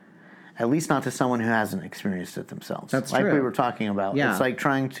 at least not to someone who hasn't experienced it themselves. That's like true. We were talking about. Yeah. It's like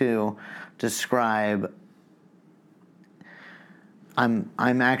trying to describe. I'm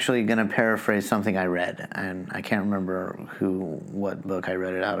actually going to paraphrase something I read, and I can't remember what book I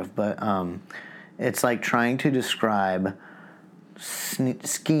read it out of, but it's like trying to describe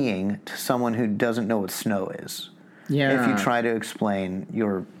skiing to someone who doesn't know what snow is. Yeah. If you try to explain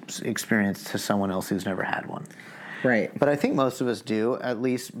your experience to someone else who's never had one. Right. But I think most of us do, at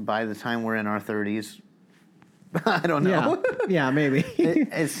least by the time we're in our 30s. I don't know. Yeah, maybe.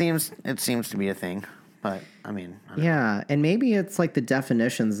 it seems to be a thing. But, I mean... Yeah, and maybe it's like the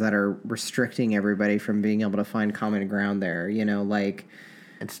definitions that are restricting everybody from being able to find common ground there. Like...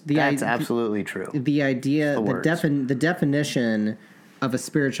 That's absolutely true. The idea, the definition of a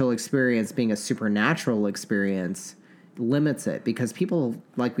spiritual experience being a supernatural experience limits it, because people,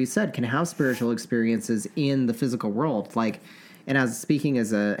 like we said, can have spiritual experiences in the physical world. Like, and it's probably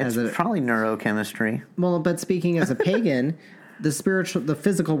neurochemistry. Well, but speaking as a pagan, the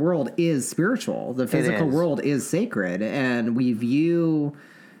physical world is spiritual. The physical world is sacred, and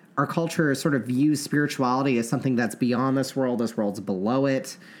our culture sort of views spirituality as something that's beyond this world. This world's below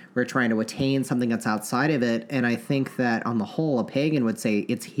it. We're trying to attain something that's outside of it. And I think that on the whole, a pagan would say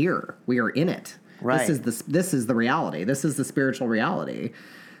it's here. We are in it. Right. This is the reality. This is the spiritual reality.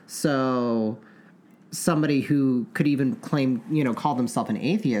 So somebody who could even claim, call themselves an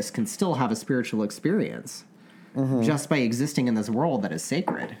atheist can still have a spiritual experience just by existing in this world that is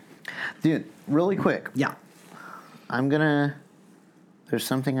sacred. Dude, really quick. Yeah. There's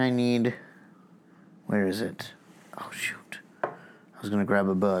something I need. Where is it? Oh, shoot. I was going to grab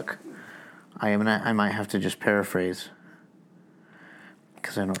a book. I might have to just paraphrase.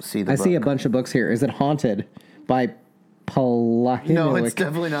 Because I don't see the book. I see a bunch of books here. Is it Haunted by Palahniuk? No, it's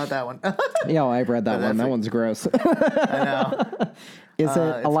definitely not that one. Yeah, I've read that one. That one's gross. I know. Is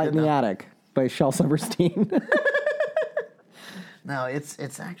it A Light in the Attic by Shel Silverstein? No, it's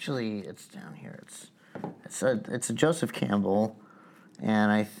down here. It's a Joseph Campbell,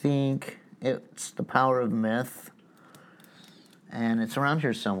 and I think it's The Power of Myth, and it's around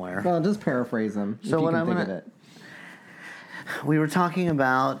here somewhere. Well, just paraphrase them. So if what you I'm can think gonna, of it. We were talking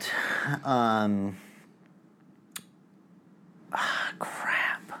about,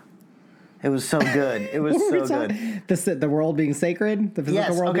 crap. It was so good. It was so good. The world being sacred? The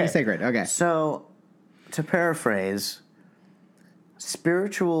physical world being sacred. Okay. So, to paraphrase,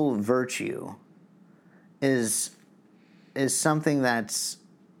 spiritual virtue is something that's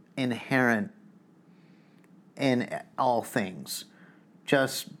inherent in all things,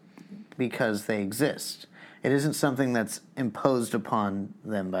 just because they exist. It isn't something that's imposed upon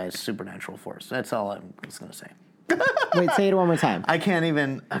them by a supernatural force. That's all I'm just going to say. Wait, say it one more time. I can't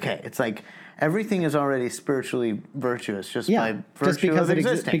even... Okay, it's like everything is already spiritually virtuous just by virtue of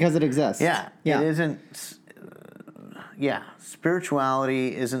existing. Because it exists. Yeah. It isn't...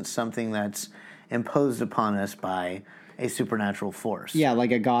 spirituality isn't something that's imposed upon us by a supernatural force. Yeah,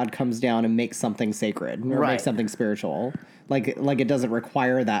 like a god comes down and makes something sacred or makes something spiritual. Like it doesn't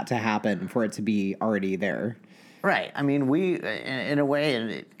require that to happen for it to be already there. Right. I mean, we, in a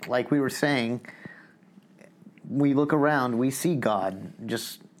way, like we were saying, we look around, we see God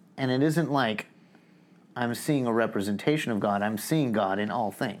and it isn't like I'm seeing a representation of God. I'm seeing God in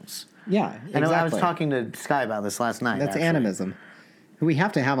all things. Yeah, exactly. And I was talking to Sky about this last night. That's animism. Who we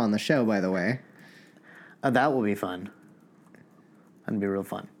have to have on the show, by the way. That will be fun. That'd be real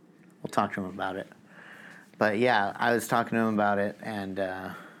fun. We'll talk to him about it. But yeah, I was talking to him about it, and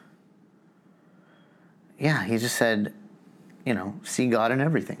he just said, see God in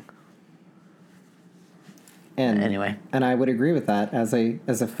everything. And anyway, and I would agree with that as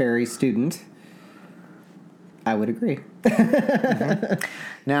a fairy student. I would agree. Mm-hmm.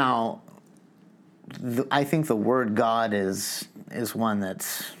 Now, I think the word God is one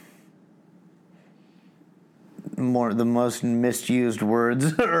that's the most misused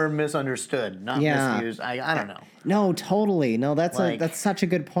words or misunderstood, not misused. I don't know. No, totally. No, that's such a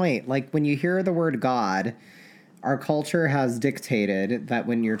good point. Like when you hear the word God, our culture has dictated that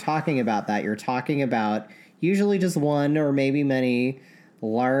when you're talking about that, you're talking about usually just one or maybe many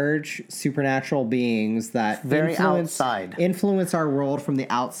large supernatural beings that influence our world from the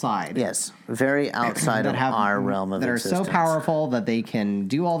outside. Yes, very outside of our realm of existence. That are so powerful that they can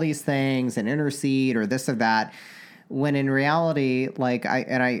do all these things and intercede or this or that. When in reality,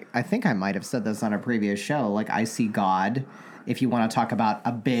 I think I might have said this on a previous show, like I see God, if you want to talk about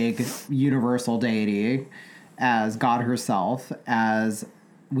a big universal deity, as God herself, as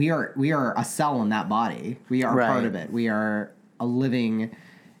we are a cell in that body. We are part of it. We are a living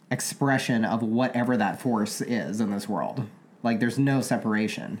expression of whatever that force is in this world. Like there's no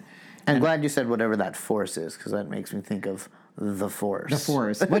separation. I'm glad you said whatever that force is, because that makes me think of the Force. The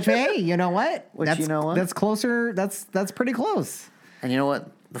Force. Which, hey, you know what? You know what? That's closer. That's pretty close. And you know what?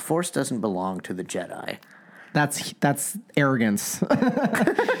 The Force doesn't belong to the Jedi. That's arrogance.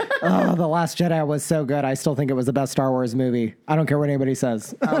 Oh, The Last Jedi was so good. I still think it was the best Star Wars movie. I don't care what anybody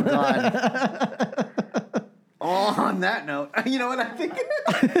says. Oh, God. On that note, you know what I think?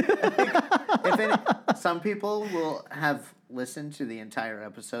 Some people will have listened to the entire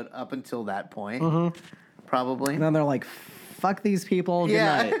episode up until that point, probably. And then they're like, fuck these people. Good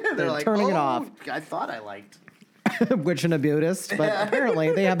night. They're like, turning it off. I thought I liked. Which in a Buddhist, but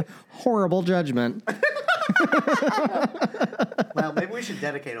apparently they have horrible judgment. Well, maybe we should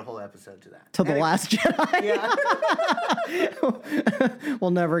dedicate a whole episode to that. The Last Jedi? Yeah.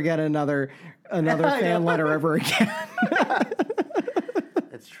 We'll never get another fan letter ever again.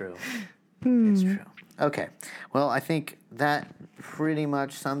 It's true. It's true. Okay. Well, I think that pretty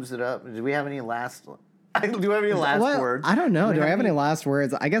much sums it up. Do we have any last... Do we have any last words? I don't know. Do I have any last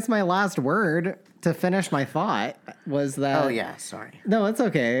words? I guess my last word to finish my thought was that... Oh, yeah. Sorry. No, it's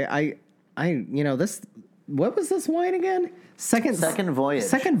okay. what was this wine again? Second Voyage.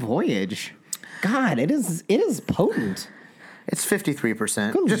 Second Voyage. God, it is potent. It's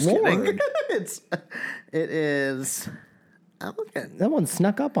 53%. Good Just Lord. kidding. It is. I'm looking. That one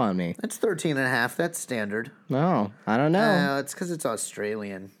snuck up on me. It's 13.5. That's standard. No, I don't know. It's because it's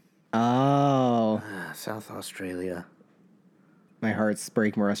Australian. Oh. South Australia. My heart's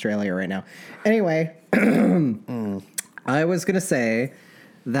breaking for Australia right now. Anyway, I was going to say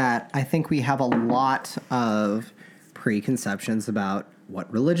that I think we have a lot of preconceptions about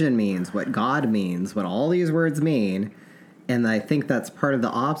what religion means, what God means, what all these words mean. And I think that's part of the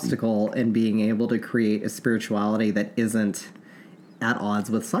obstacle in being able to create a spirituality that isn't at odds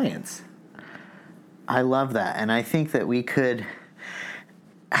with science. I love that. And I think that we could...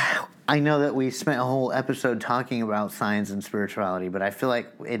 I know that we spent a whole episode talking about science and spirituality, but I feel like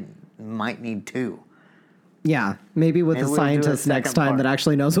it might need two. Yeah, maybe with Maybe a we'll do a scientist next second time part. that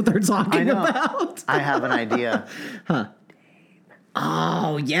actually knows what they're talking I know. about. I have an idea.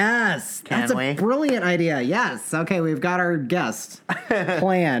 Oh, yes. That's Can a we? brilliant idea. Yes. Okay, we've got our guest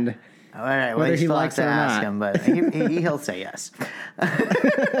planned. All right, well, Whether you he still likes have it to or ask not. him, but he'll say yes.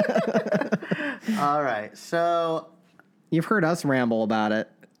 All right, so You've heard us ramble about it.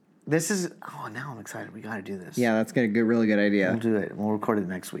 this is... Oh, now I'm excited. We got to do this. Yeah, that's a really good We'll idea. do it. We'll record it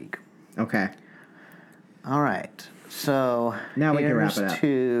next week. Okay. All right, so... Now we can wrap it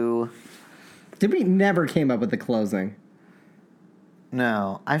up. Did we never came up with the closing?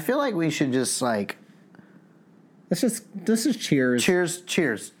 No, I feel like we should just, like... Let's just cheers. Cheers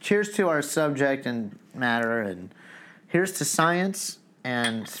to our subject and matter, and here's to science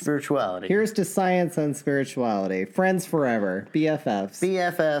and spirituality. Here's to science and spirituality. Friends forever. BFFs.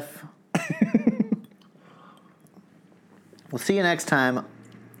 BFF. We'll see you next time.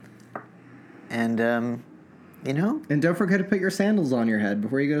 And, And don't forget to put your sandals on your head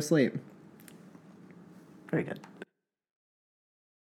before you go to sleep.